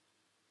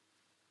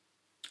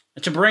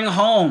 And to bring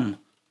home,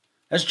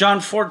 as John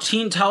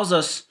 14 tells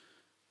us,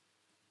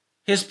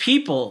 his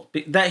people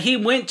that he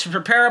went to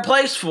prepare a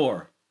place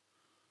for.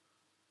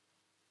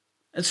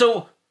 And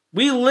so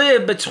we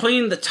live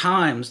between the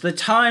times. The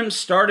time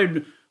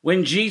started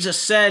when Jesus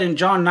said in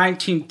John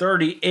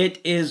 19:30,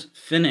 "It is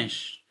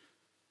finished."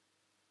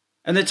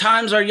 And the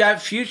times are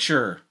yet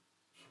future.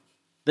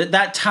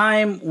 That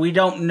time, we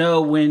don't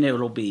know when it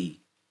will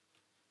be.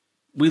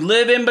 We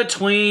live in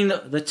between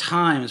the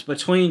times,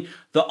 between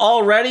the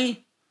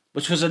already,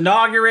 which was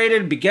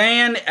inaugurated,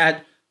 began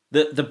at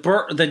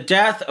the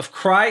death of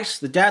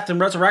Christ, the death and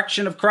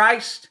resurrection of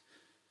Christ,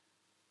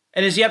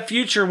 and is yet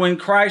future when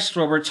Christ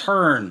will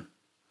return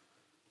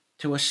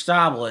to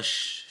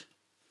establish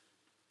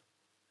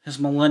his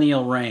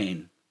millennial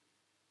reign.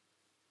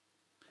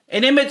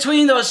 And in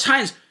between those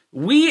times,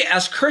 we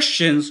as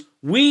Christians,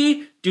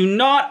 we do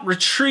not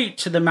retreat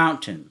to the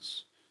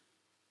mountains.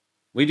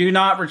 We do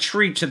not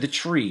retreat to the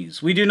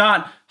trees. We do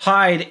not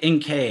hide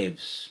in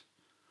caves.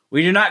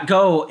 We do not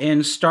go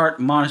and start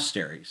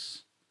monasteries.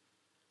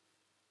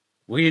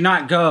 We do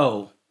not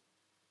go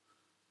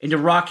into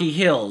rocky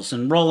hills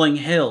and rolling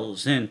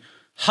hills and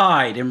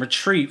hide and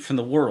retreat from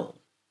the world.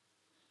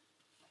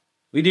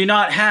 We do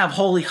not have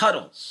holy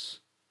huddles.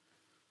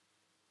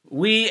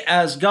 We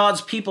as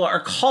God's people are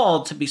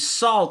called to be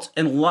salt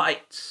and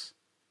light,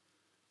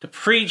 to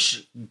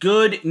preach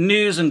good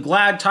news and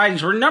glad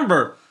tidings.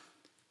 Remember,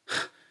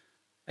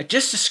 I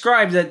just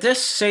described that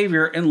this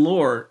Savior and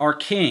Lord, our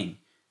King,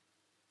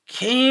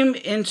 came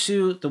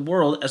into the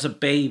world as a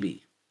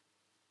baby,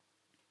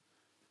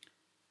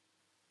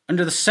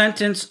 under the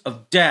sentence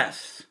of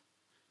death,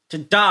 to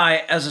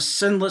die as a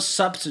sinless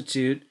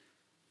substitute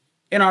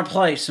in our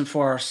place and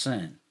for our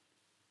sin.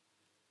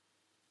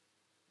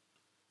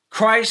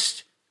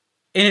 Christ,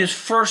 in his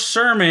first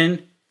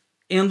sermon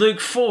in Luke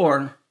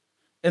 4,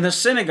 in the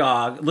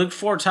synagogue, Luke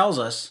 4 tells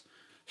us,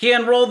 he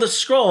unrolled the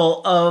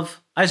scroll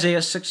of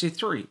Isaiah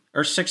 63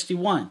 or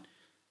 61.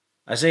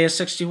 Isaiah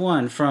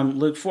 61 from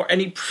Luke 4.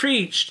 And he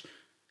preached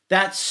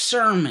that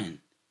sermon.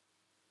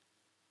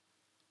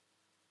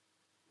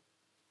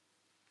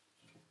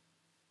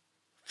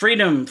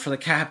 Freedom for the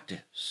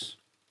captives.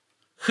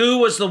 Who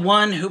was the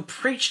one who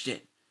preached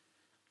it?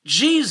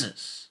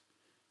 Jesus.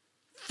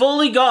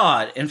 Fully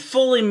God and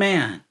fully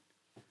man.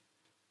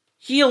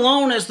 He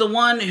alone is the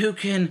one who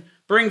can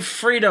bring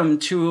freedom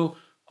to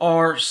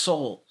our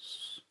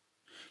souls.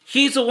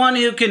 He's the one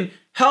who can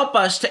help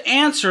us to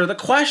answer the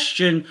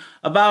question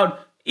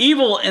about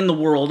evil in the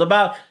world,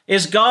 about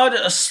is God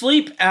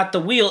asleep at the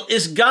wheel?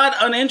 Is God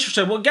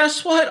uninterested? Well,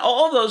 guess what?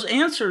 All those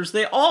answers,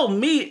 they all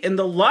meet in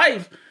the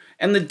life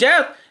and the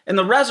death and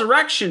the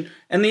resurrection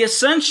and the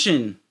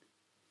ascension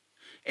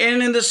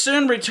and in the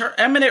soon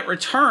imminent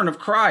return of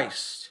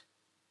Christ.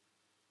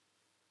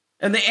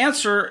 And the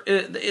answer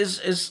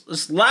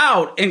is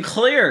loud and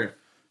clear.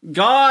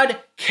 God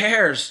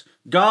cares.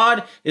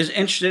 God is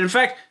interested. In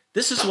fact,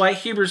 this is why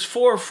Hebrews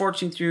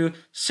 4:14 through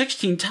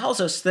 16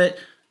 tells us that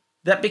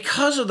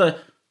because of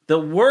the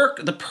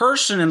work, the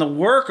person and the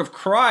work of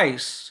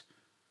Christ,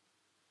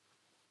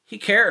 he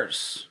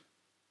cares.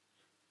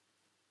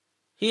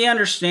 He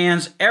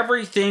understands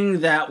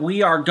everything that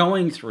we are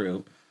going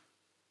through.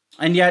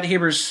 And yet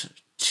Hebrews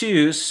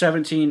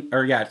 2:17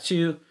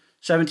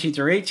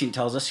 through 18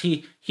 tells us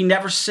he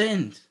never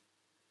sinned.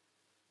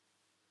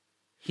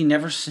 He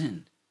never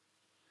sinned.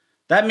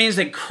 That means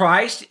that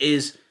Christ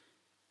is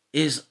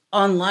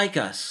unlike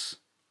us.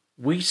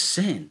 We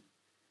sin.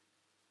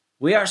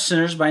 We are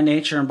sinners by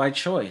nature and by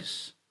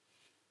choice.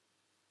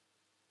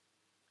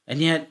 And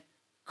yet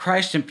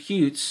Christ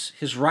imputes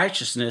his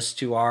righteousness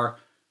to our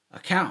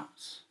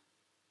accounts.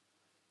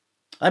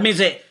 That means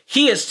that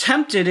he is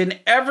tempted in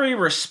every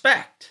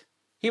respect.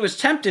 He was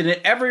tempted in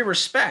every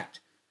respect.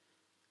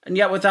 And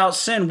yet without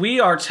sin, we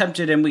are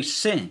tempted and we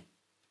sin.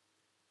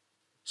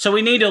 So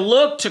we need to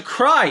look to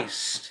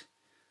Christ.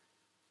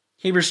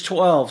 Hebrews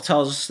 12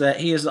 tells us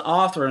that he is the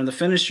author and the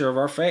finisher of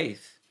our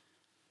faith.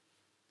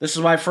 This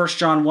is why 1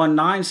 John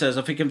 1:9 says,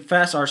 if we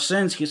confess our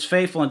sins, he is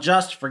faithful and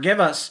just to forgive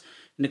us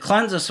and to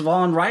cleanse us of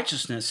all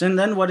unrighteousness. And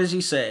then what does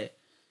he say?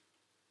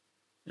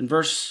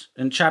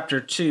 In chapter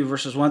 2,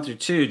 verses 1 through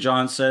 2,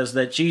 John says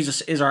that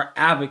Jesus is our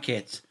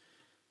advocate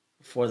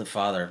before the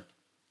Father.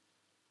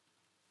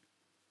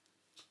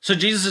 So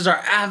Jesus is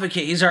our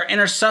advocate. He's our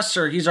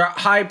intercessor. He's our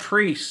high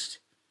priest.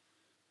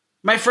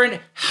 My friend,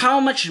 how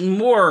much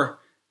more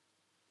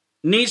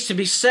needs to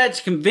be said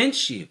to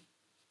convince you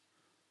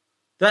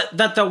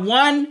that the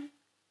one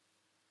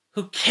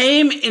who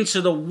came into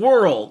the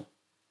world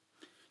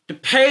to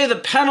pay the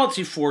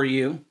penalty for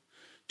you,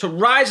 to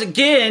rise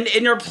again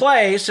in your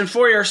place and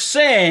for your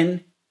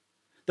sin,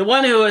 the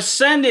one who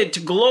ascended to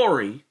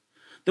glory,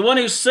 the one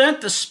who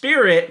sent the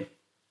Spirit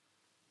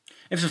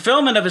in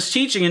fulfillment of his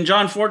teaching in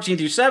John 14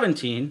 through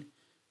 17,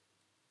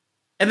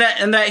 and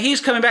that he's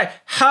coming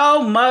back,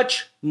 how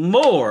much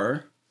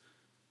more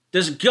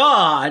does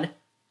God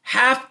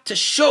have to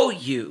show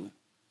you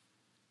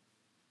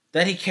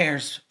that he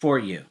cares for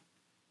you?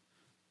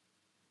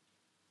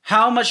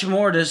 How much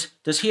more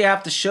does he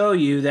have to show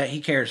you that he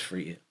cares for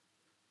you?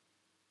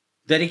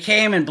 That he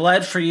came and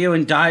bled for you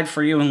and died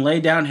for you and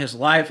laid down his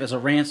life as a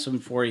ransom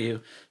for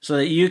you so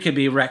that you could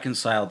be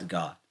reconciled to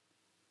God.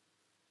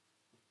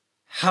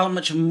 How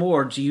much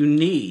more do you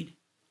need?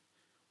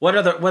 What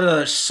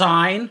other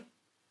sign,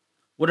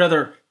 what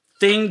other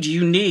thing do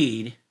you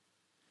need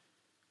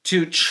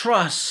to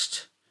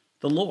trust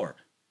the Lord?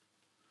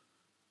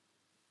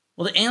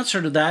 Well, the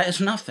answer to that is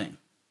nothing.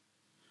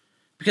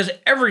 Because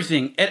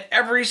everything, at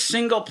every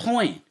single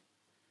point,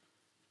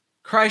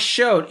 Christ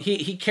showed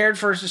he cared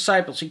for his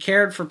disciples. He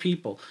cared for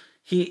people.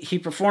 He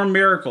performed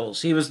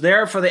miracles. He was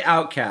there for the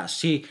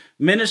outcasts. He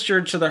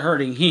ministered to the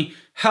hurting. He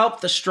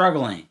helped the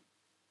struggling.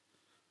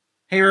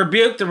 He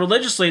rebuked the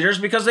religious leaders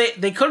because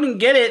they couldn't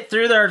get it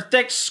through their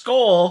thick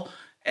skull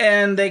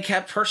and they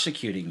kept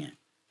persecuting it.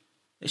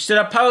 They stood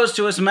opposed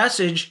to his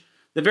message.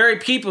 The very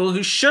people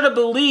who should have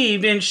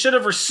believed and should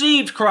have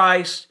received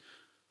Christ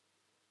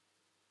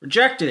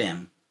rejected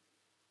him.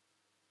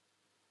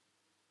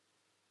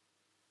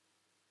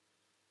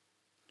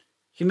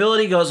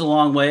 Humility goes a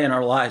long way in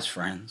our lives,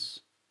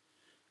 friends.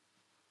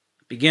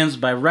 It begins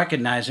by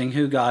recognizing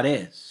who God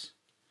is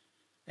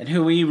and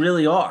who we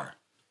really are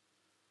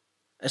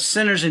as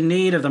sinners in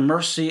need of the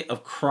mercy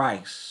of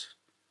Christ.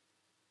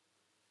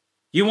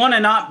 You want to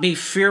not be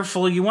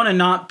fearful. You want to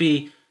not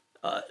be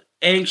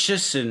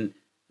anxious and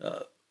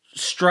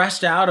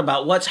stressed out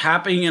about what's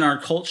happening in our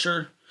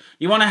culture.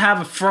 You want to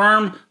have a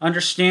firm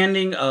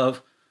understanding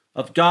of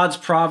God's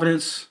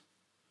providence.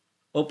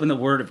 Open the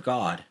Word of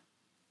God.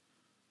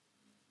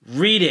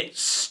 Read it,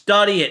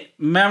 study it,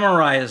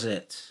 memorize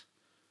it,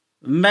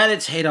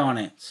 meditate on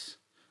it.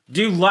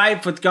 Do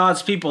life with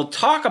God's people.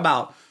 Talk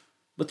about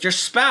with your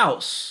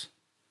spouse.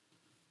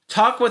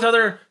 Talk with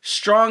other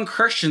strong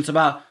Christians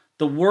about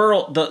the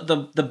world,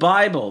 the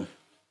Bible.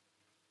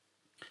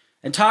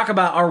 And talk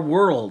about our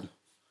world.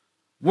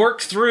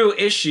 Work through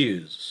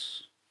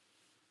issues.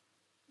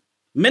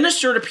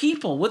 Minister to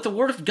people with the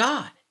Word of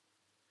God.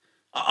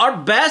 Our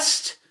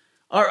best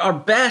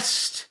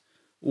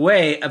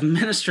way of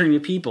ministering to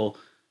people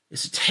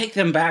is to take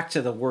them back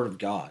to the Word of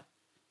God.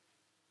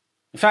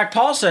 In fact,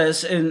 Paul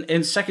says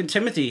in 2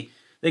 Timothy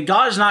that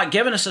God has not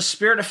given us a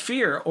spirit of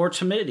fear or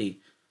timidity,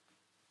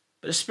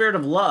 but a spirit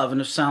of love and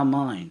of sound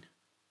mind.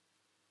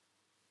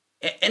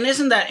 And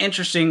isn't that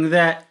interesting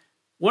that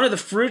one of the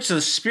fruits of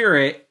the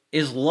Spirit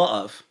is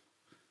love?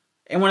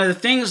 And one of the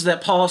things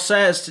that Paul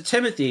says to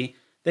Timothy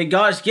that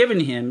God has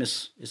given him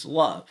is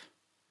love.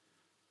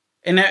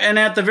 And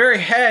at the very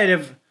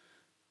head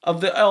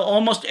of the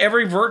almost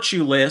every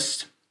virtue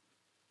list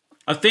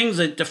of things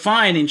that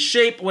define and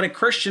shape what a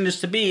Christian is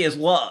to be is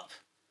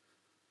love.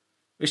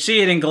 We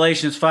see it in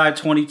Galatians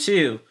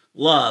 5:22.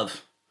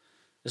 Love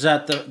is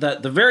at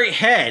the very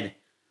head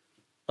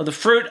of the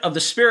fruit of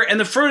the Spirit. And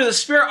the fruit of the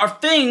Spirit are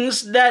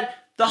things that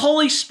the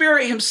Holy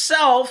Spirit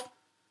himself,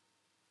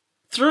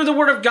 through the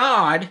Word of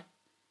God,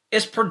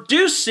 is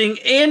producing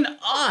in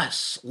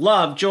us.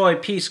 Love, joy,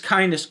 peace,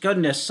 kindness,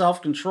 goodness,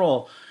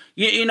 self-control.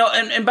 You know,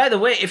 and by the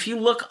way, if you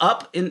look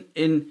up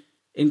in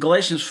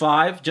Galatians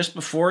 5, just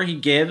before he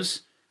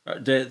gives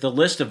the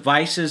list of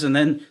vices and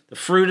then the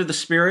fruit of the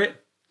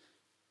Spirit,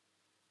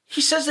 he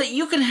says that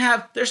you can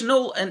have, there's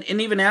no, and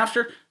even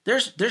after,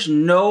 there's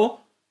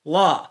no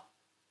law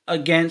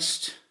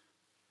against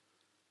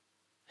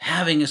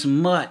having as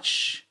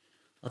much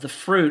of the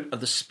fruit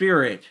of the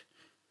Spirit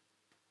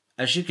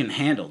as you can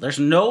handle. There's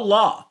no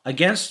law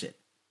against it.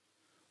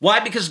 Why?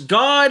 Because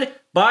God,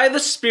 by the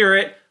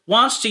Spirit,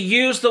 wants to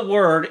use the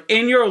Word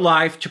in your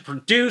life to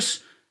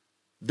produce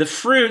the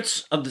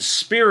fruits of the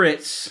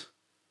spirits,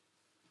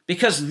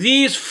 because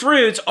these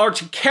fruits are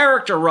to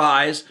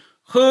characterize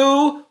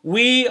who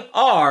we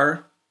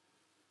are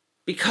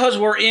because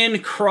we're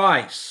in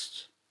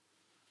Christ.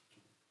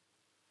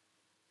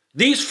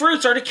 These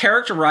fruits are to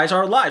characterize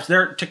our lives.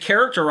 They're to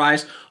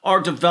characterize our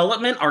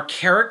development, our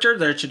character.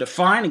 They're to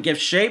define and give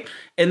shape,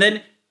 and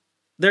then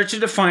they're to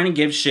define and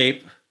give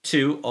shape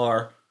to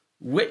our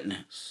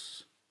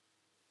witness.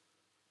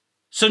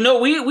 So no,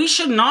 we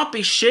should not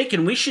be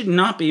shaken. We should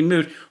not be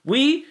moved.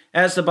 We,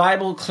 as the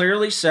Bible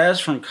clearly says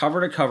from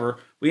cover to cover,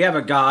 we have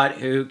a God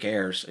who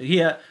cares.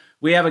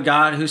 We have a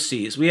God who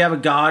sees. We have a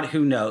God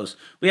who knows.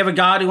 We have a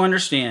God who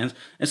understands.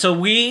 And so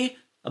we,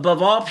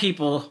 above all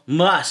people,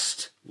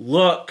 must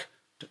look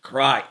to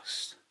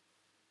Christ.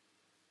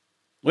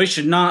 We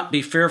should not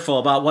be fearful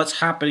about what's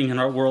happening in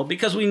our world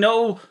because we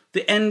know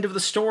the end of the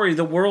story.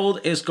 The world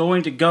is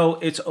going to go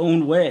its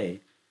own way.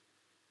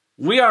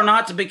 We are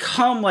not to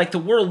become like the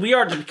world. We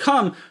are to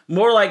become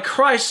more like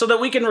Christ so that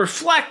we can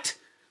reflect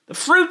the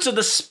fruits of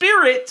the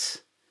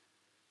Spirit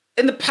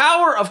and the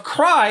power of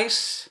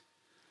Christ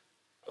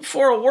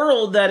for a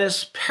world that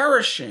is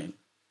perishing.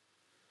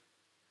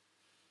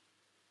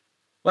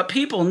 What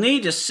people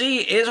need to see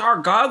is our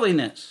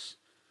godliness.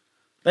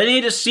 They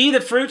need to see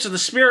the fruits of the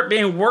Spirit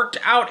being worked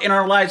out in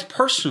our lives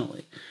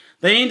personally.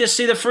 They need to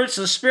see the fruits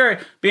of the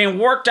Spirit being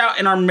worked out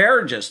in our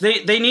marriages.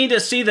 They need to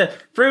see the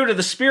fruit of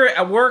the Spirit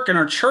at work in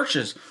our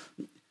churches.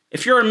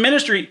 If you're in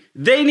ministry,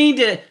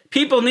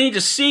 people need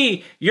to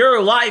see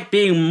your life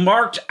being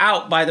marked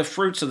out by the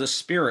fruits of the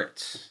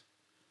Spirit.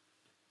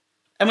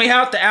 And I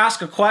have to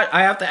ask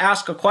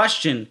a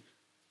question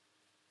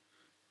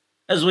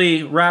as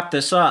we wrap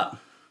this up.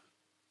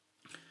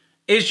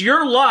 Is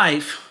your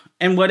life,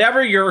 and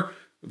whatever your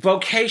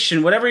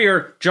vocation, whatever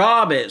your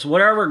job is,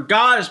 whatever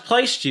God has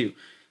placed you,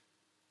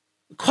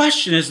 the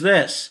question is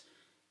this: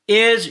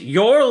 is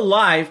your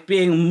life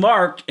being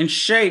marked and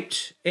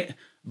shaped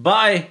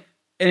by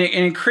an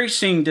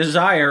increasing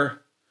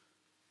desire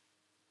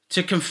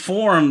to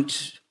conform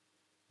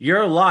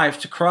your life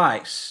to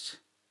Christ?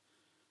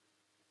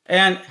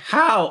 And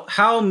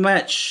how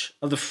much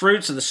of the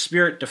fruits of the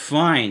Spirit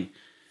define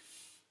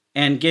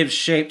and give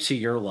shape to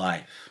your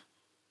life?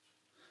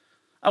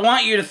 I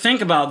want you to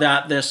think about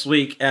that this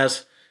week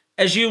as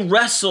you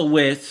wrestle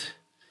with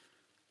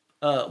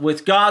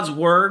God's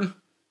Word,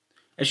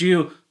 as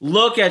you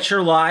look at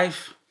your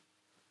life.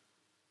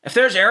 If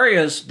there's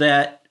areas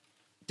that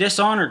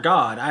dishonor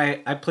God,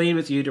 I plead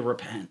with you to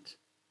repent.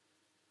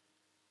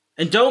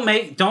 And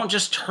don't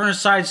just turn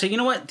aside and say, you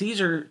know what, these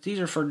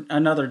are for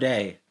another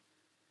day.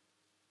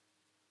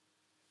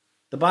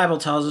 The Bible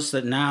tells us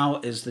that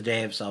now is the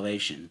day of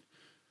salvation.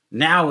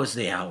 Now is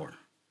the hour.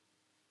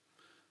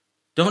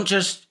 Don't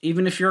just,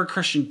 even if you're a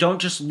Christian,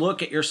 don't just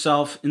look at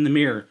yourself in the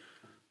mirror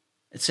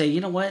and say, you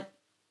know what,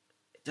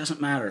 it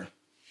doesn't matter.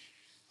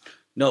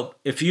 No,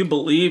 if you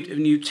believed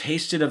and you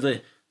tasted of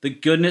the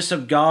goodness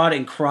of God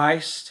in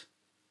Christ,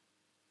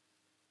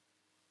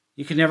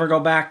 you can never go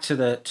back to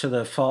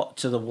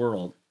the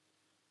world.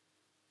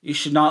 You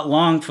should not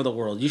long for the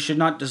world. You should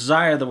not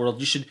desire the world.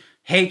 You should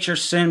hate your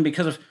sin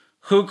because of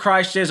who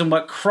Christ is and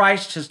what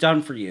Christ has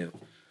done for you.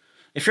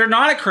 If you're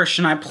not a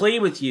Christian, I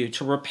plead with you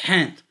to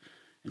repent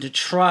and to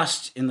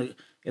trust in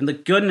the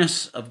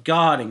goodness of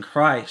God in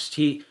Christ.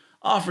 He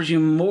offers you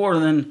more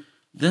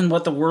than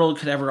what the world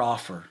could ever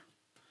offer.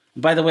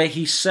 And by the way,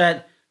 he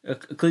said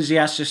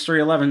Ecclesiastes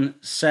 3:11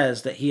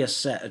 says that he has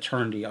set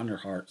eternity on your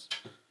hearts.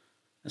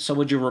 And so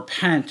would you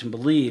repent and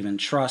believe and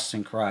trust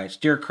in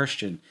Christ? Dear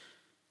Christian,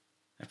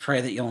 I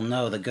pray that you'll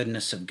know the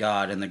goodness of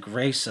God and the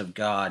grace of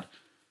God,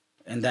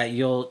 and that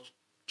you'll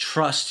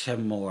trust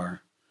him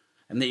more,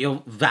 and that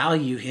you'll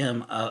value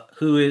him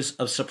who is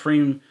of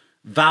supreme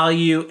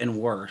value and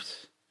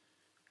worth,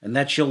 and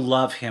that you'll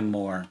love him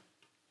more,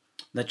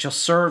 that you'll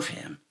serve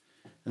him,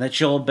 and that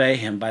you'll obey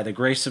him by the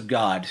grace of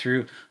God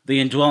through the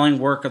indwelling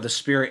work of the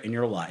Spirit in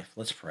your life.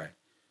 Let's pray.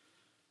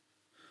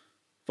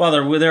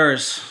 Father, there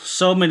is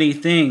so many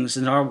things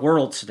in our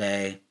world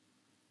today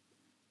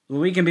that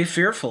we can be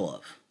fearful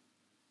of.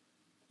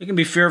 We can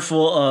be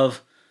fearful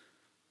of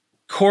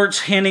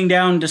courts handing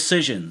down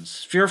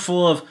decisions,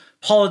 fearful of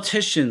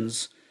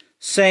politicians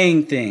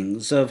saying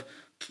things, of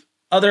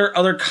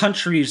other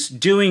countries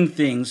doing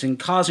things and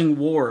causing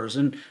wars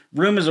and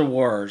rumors of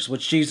wars,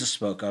 which Jesus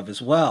spoke of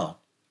as well.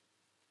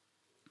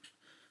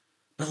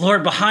 But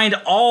Lord, behind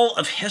all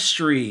of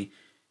history,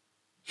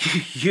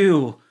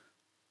 you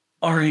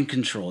are in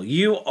control.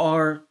 You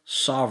are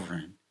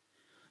sovereign.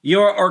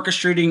 You are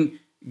orchestrating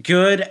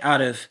good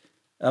out of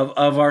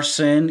our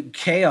sin,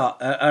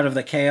 chaos, out of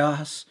the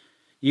chaos.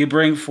 You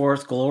bring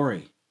forth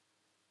glory.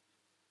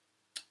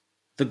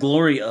 The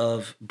glory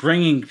of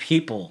bringing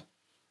people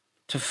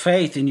to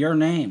faith in your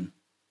name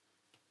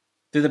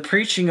through the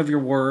preaching of your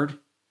word,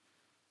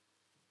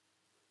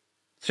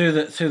 through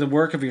the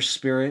work of your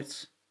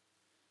spirits.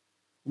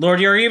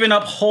 Lord, you're even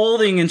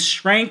upholding and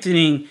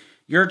strengthening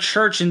your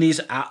church in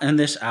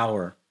this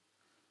hour.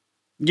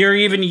 You're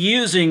even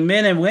using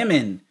men and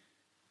women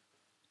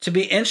to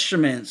be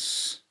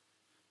instruments,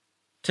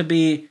 to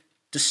be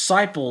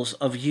disciples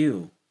of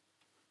you.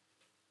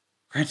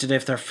 Granted,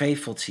 if they're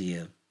faithful to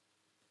you.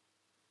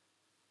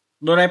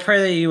 Lord, I pray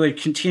that you would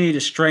continue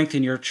to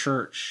strengthen your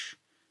church.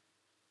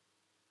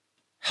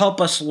 Help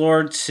us,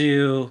 Lord,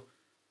 to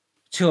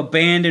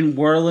abandon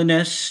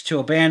worldliness, to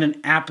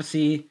abandon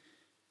apathy,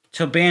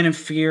 to abandon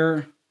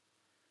fear.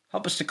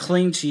 Help us to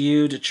cling to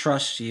you, to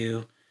trust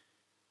you.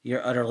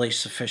 You're utterly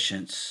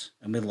sufficient,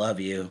 and we love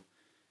you.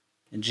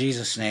 In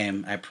Jesus'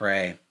 name I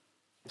pray.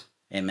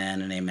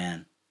 Amen and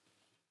amen.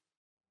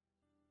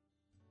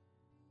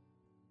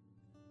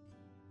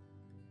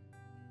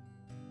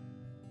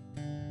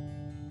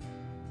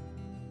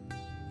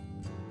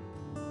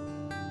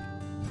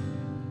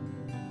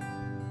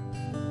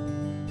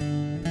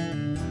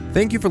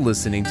 Thank you for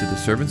listening to the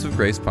Servants of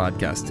Grace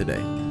podcast today.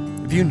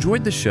 If you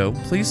enjoyed the show,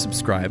 please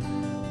subscribe,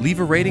 leave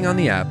a rating on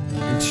the app,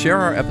 and share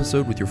our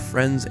episode with your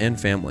friends and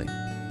family.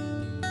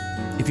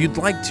 If you'd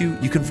like to,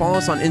 you can follow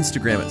us on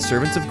Instagram at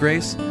Servants of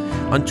Grace,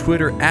 on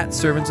Twitter at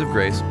Servants of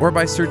Grace, or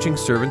by searching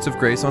Servants of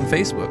Grace on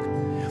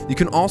Facebook. You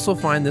can also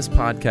find this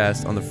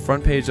podcast on the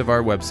front page of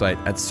our website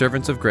at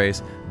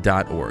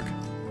servantsofgrace.org.